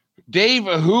 Dave,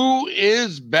 who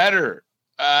is better,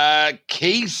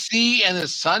 KC and the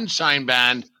Sunshine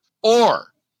Band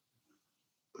or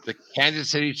the Kansas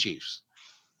City Chiefs?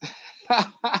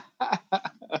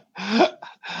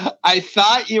 I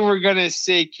thought you were going to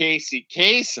say Casey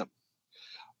Kasem,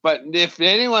 but if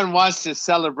anyone wants to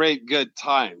celebrate good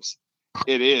times,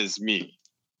 it is me,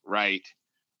 right?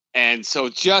 And so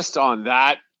just on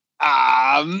that,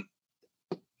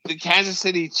 the Kansas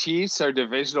City Chiefs are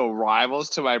divisional rivals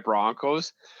to my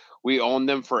Broncos. We own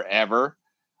them forever.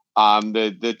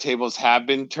 The tables have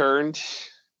been turned.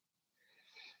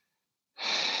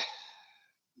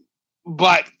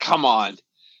 But come on,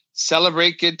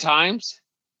 celebrate good times.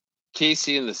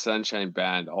 Casey and the Sunshine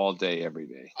Band all day, every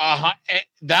day.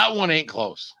 That one ain't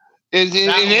close. It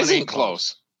isn't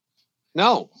close.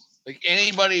 No. Like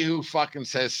anybody who fucking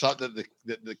says something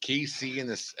that the KC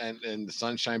and the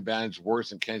Sunshine Band is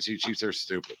worse than Kansas City Chiefs, they're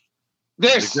stupid.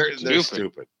 They're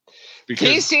stupid. Because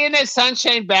KC and the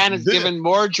Sunshine Band has given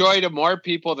more joy to more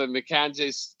people than the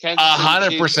Kansas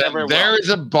 100%. There is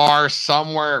a bar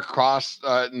somewhere across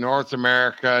North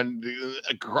America,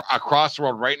 across the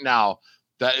world right now,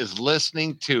 that is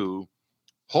listening to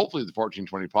hopefully the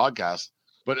 1420 podcast,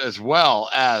 but as well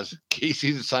as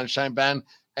KC the Sunshine Band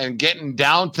and getting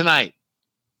down tonight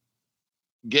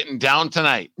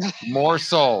more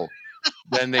so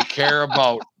than they care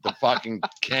about the fucking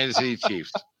Kansas City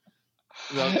Chiefs.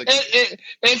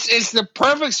 It's the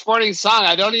perfect sporting song.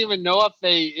 I don't even know if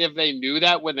they knew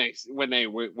that when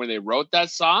they wrote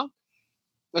that song. It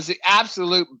was the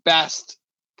absolute best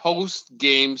post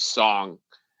game song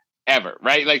ever,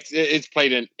 right? Like it's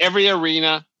played in every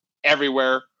arena,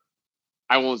 everywhere.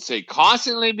 I won't say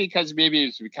constantly because maybe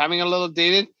it's becoming a little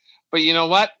dated, but you know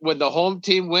what? When the home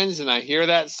team wins and I hear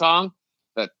that song,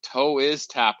 the toe is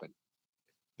tapping.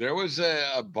 There was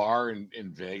a bar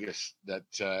in Vegas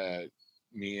that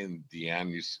me and Deanne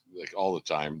used like all the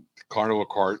time. Carnival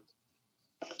Court.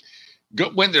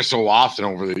 Went there so often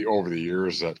over the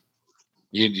years that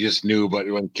you just knew. But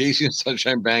when Casey and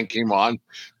Sunshine Band came on,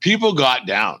 people got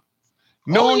down.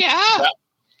 No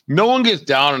one gets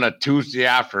down on a Tuesday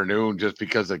afternoon just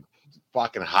because the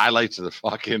fucking highlights of the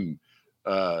fucking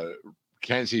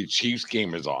Kansas City Chiefs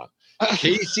game is on.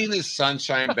 Casey and the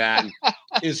Sunshine Band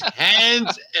is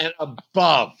hands and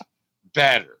above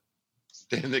better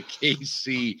than the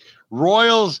KC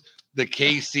Royals, the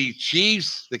KC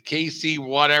Chiefs, the KC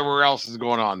whatever else is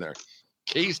going on there.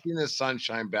 Casey and the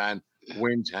Sunshine Band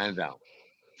wins hands down.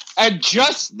 And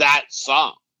just that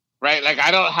song, right? Like I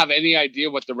don't have any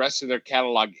idea what the rest of their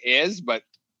catalog is, but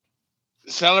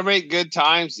Celebrate Good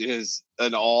Times is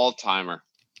an all-timer.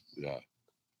 Yeah.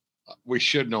 We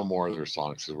should know more of their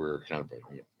songs because we're kind of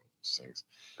things.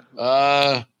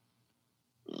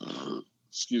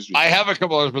 Excuse me. I have a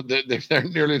couple others, but they're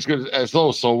nearly as good as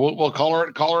those. So we'll call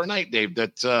her a night, Dave.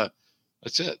 That's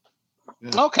it.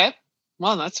 Yeah. Okay.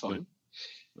 Well, that's fine.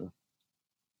 Yeah.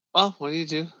 Well, what do you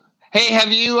do? Hey,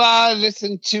 have you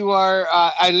listened to our?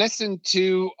 I listened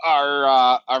to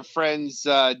our friends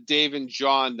Dave and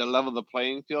John, the Level the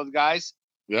Playing Field guys.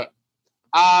 Yeah.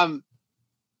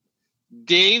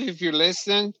 Dave, if you're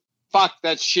listening, fuck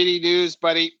that shitty news,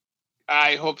 buddy.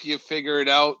 I hope you figure it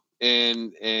out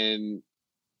and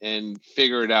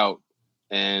figure it out.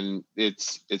 And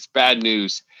it's bad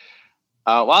news.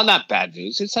 Well, not bad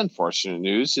news. It's unfortunate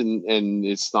news, and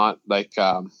it's not like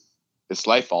it's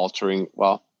life altering.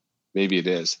 Well, maybe it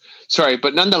is. Sorry,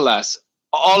 but nonetheless,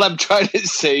 all I'm trying to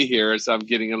say here, as I'm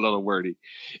getting a little wordy,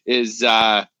 is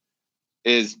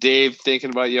Dave thinking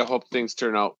about you. Hope things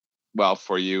turn out well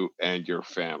for you and your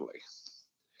family.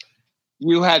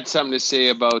 You had something to say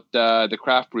about the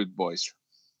Craft Brewed boys.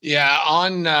 Yeah,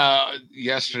 on on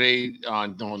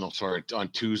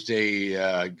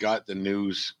Tuesday, got the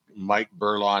news. Mike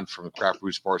Burlon from Craft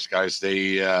Brew Sports guys,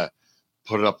 they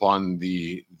put it up on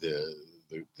the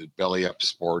Belly Up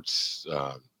Sports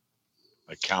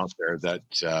account there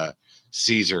that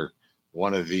Caesar,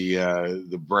 one of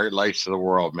the bright lights of the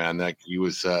world, man, that he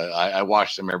was. I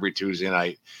watched him every Tuesday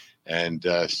night, and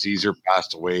Caesar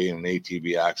passed away in an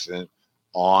ATV accident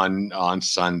on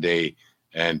Sunday,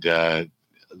 and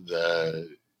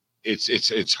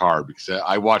it's hard because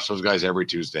I watch those guys every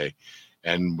Tuesday,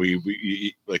 and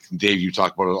we like Dave, you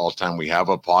talk about it all the time. We have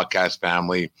a podcast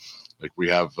family, like we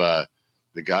have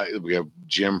we have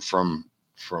Jim from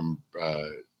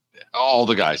all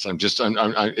the guys.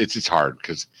 It's hard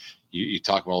because you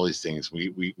talk about all these things.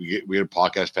 We have a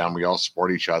podcast family. We all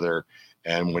support each other,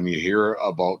 and when you hear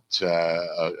about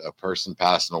a person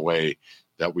passing away,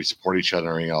 that we support each other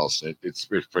and everything else, it's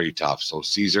pretty tough. So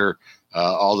Caesar,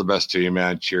 all the best to you,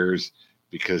 man. Cheers,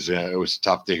 because it was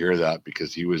tough to hear that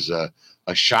because he was a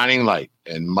shining light.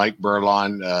 And Mike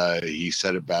Burlon, he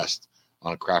said it best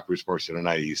on Craft Brew Sports the other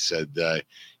night. He said, the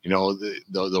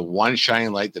one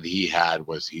shining light that he had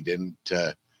was he didn't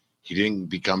he didn't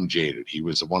become jaded. He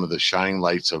was one of the shining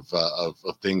lights of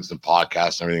things and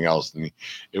podcasts and everything else. And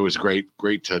it was great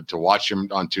to watch him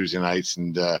on Tuesday nights.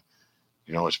 And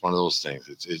it's one of those things.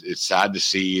 It's sad to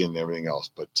see and everything else,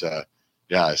 but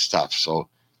yeah, it's tough. So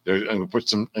I'm gonna put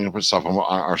stuff on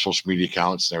our social media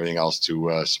accounts and everything else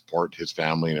to support his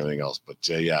family and everything else. But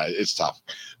yeah, it's tough.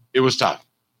 It was tough.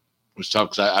 It was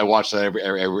tough because I watched that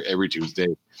every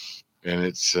Tuesday, and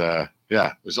it's it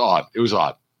was odd. It was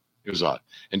odd.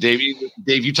 And Dave,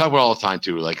 you talk about it all the time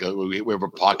too. Like we have a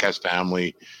podcast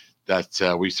family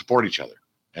that we support each other,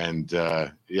 and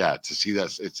to see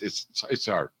that it's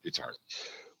hard. It's hard.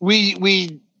 We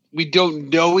don't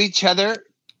know each other.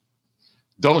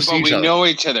 We know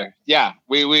each other. Yeah,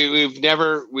 we've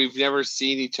never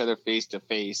seen each other face to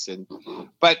face, and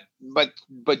but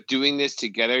doing this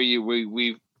together,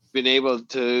 we've been able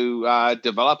to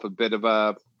develop a bit of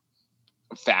a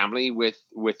family with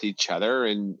each other,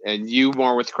 and you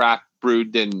more with Craft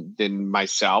Brewed than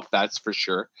myself, that's for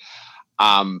sure.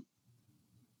 To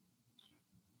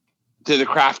the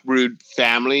Craft Brewed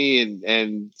family,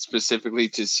 and specifically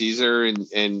to Caesar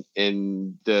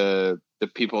and the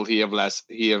people he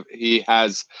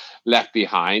has left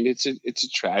behind. It's a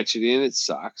tragedy, and it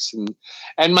sucks.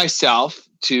 And myself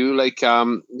too, like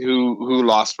who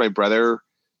lost my brother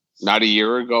not a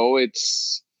year ago.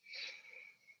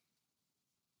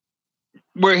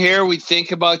 We're here. We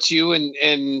think about you,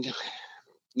 and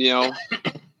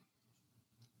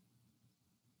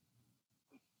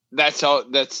that's all.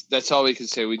 That's all we can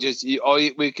say. All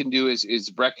we can do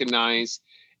is recognize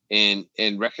and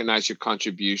recognize your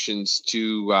contributions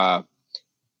to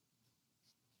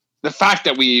the fact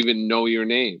that we even know your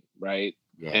name, right?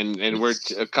 Yeah. And we're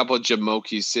a couple of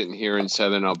Jamokis sitting here in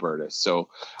Southern Alberta. So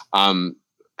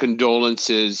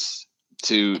condolences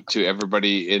to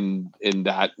everybody in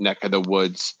that neck of the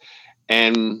woods,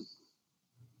 and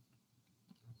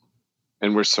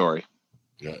we're sorry.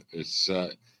 Yeah, it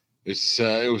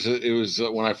was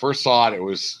when I first saw it, I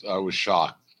was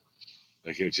shocked.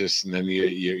 Like it just, and then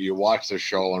you watch the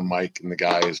show and Mike and the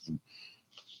guys,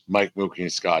 Mike, Mookie,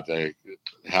 and Scott.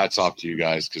 Hats off to you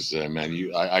guys, because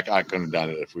man, I couldn't have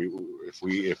done it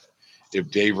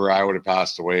if Dave or I would have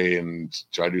passed away and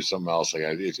tried to do something else. Like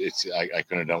I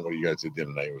couldn't have done what you guys did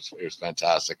tonight. It was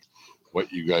fantastic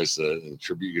what you guys the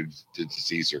tribute you did to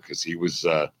Caesar, because he was.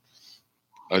 I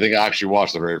think I actually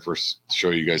watched the very first show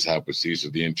you guys had with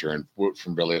Caesar, the intern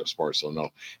from Belly Up Sports. So no.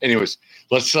 Anyways,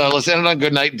 let's end it on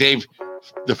good night, Dave.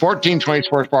 The 1420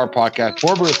 Sports Bar Podcast,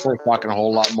 for Beer Sports talking a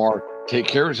whole lot more. Take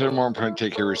care of yourself, more important,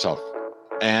 take care of yourself.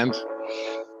 And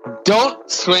don't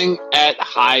swing at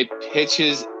high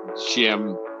pitches,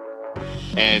 Jim.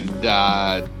 And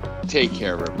take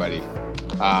care, everybody.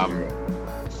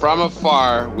 From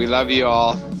afar, we love you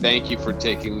all. Thank you for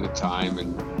taking the time,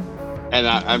 and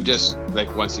I'm just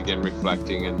like once again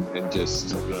reflecting and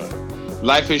just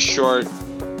life is short.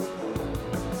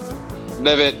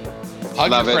 Live it.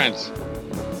 Hug your friends.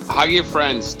 Hug your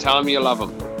friends. Tell them you love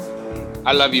them.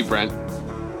 I love you, Brent.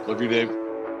 Love you, Dave.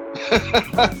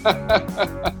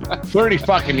 30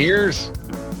 fucking years.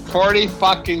 40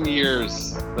 fucking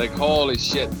years. Like, holy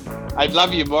shit. I'd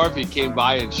love you more if you came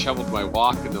by and shoveled my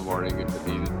walk in the morning if it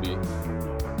needed be.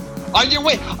 On your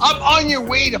way. I'm on your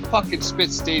way to fucking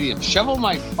Spitz Stadium. Shovel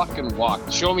my fucking walk.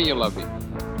 Show me you love me.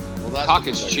 Well, that's talk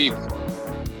is cheap.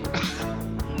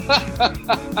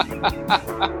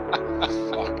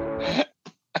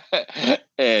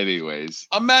 Anyways.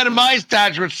 A man of my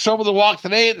stature would shovel the walk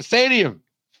today at the stadium.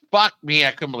 Fuck me.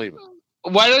 I couldn't believe it.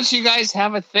 Why don't you guys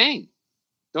have a thing?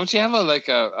 Don't you have a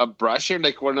brusher,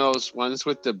 like one of those ones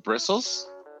with the bristles?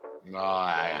 No,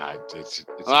 it's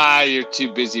you're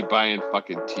too busy buying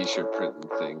fucking t-shirt printing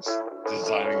things.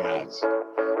 Designing hats.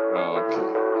 Oh, okay.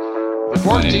 The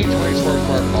 1420 Sports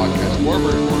Bar Podcast.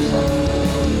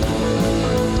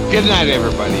 Good night,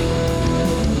 everybody.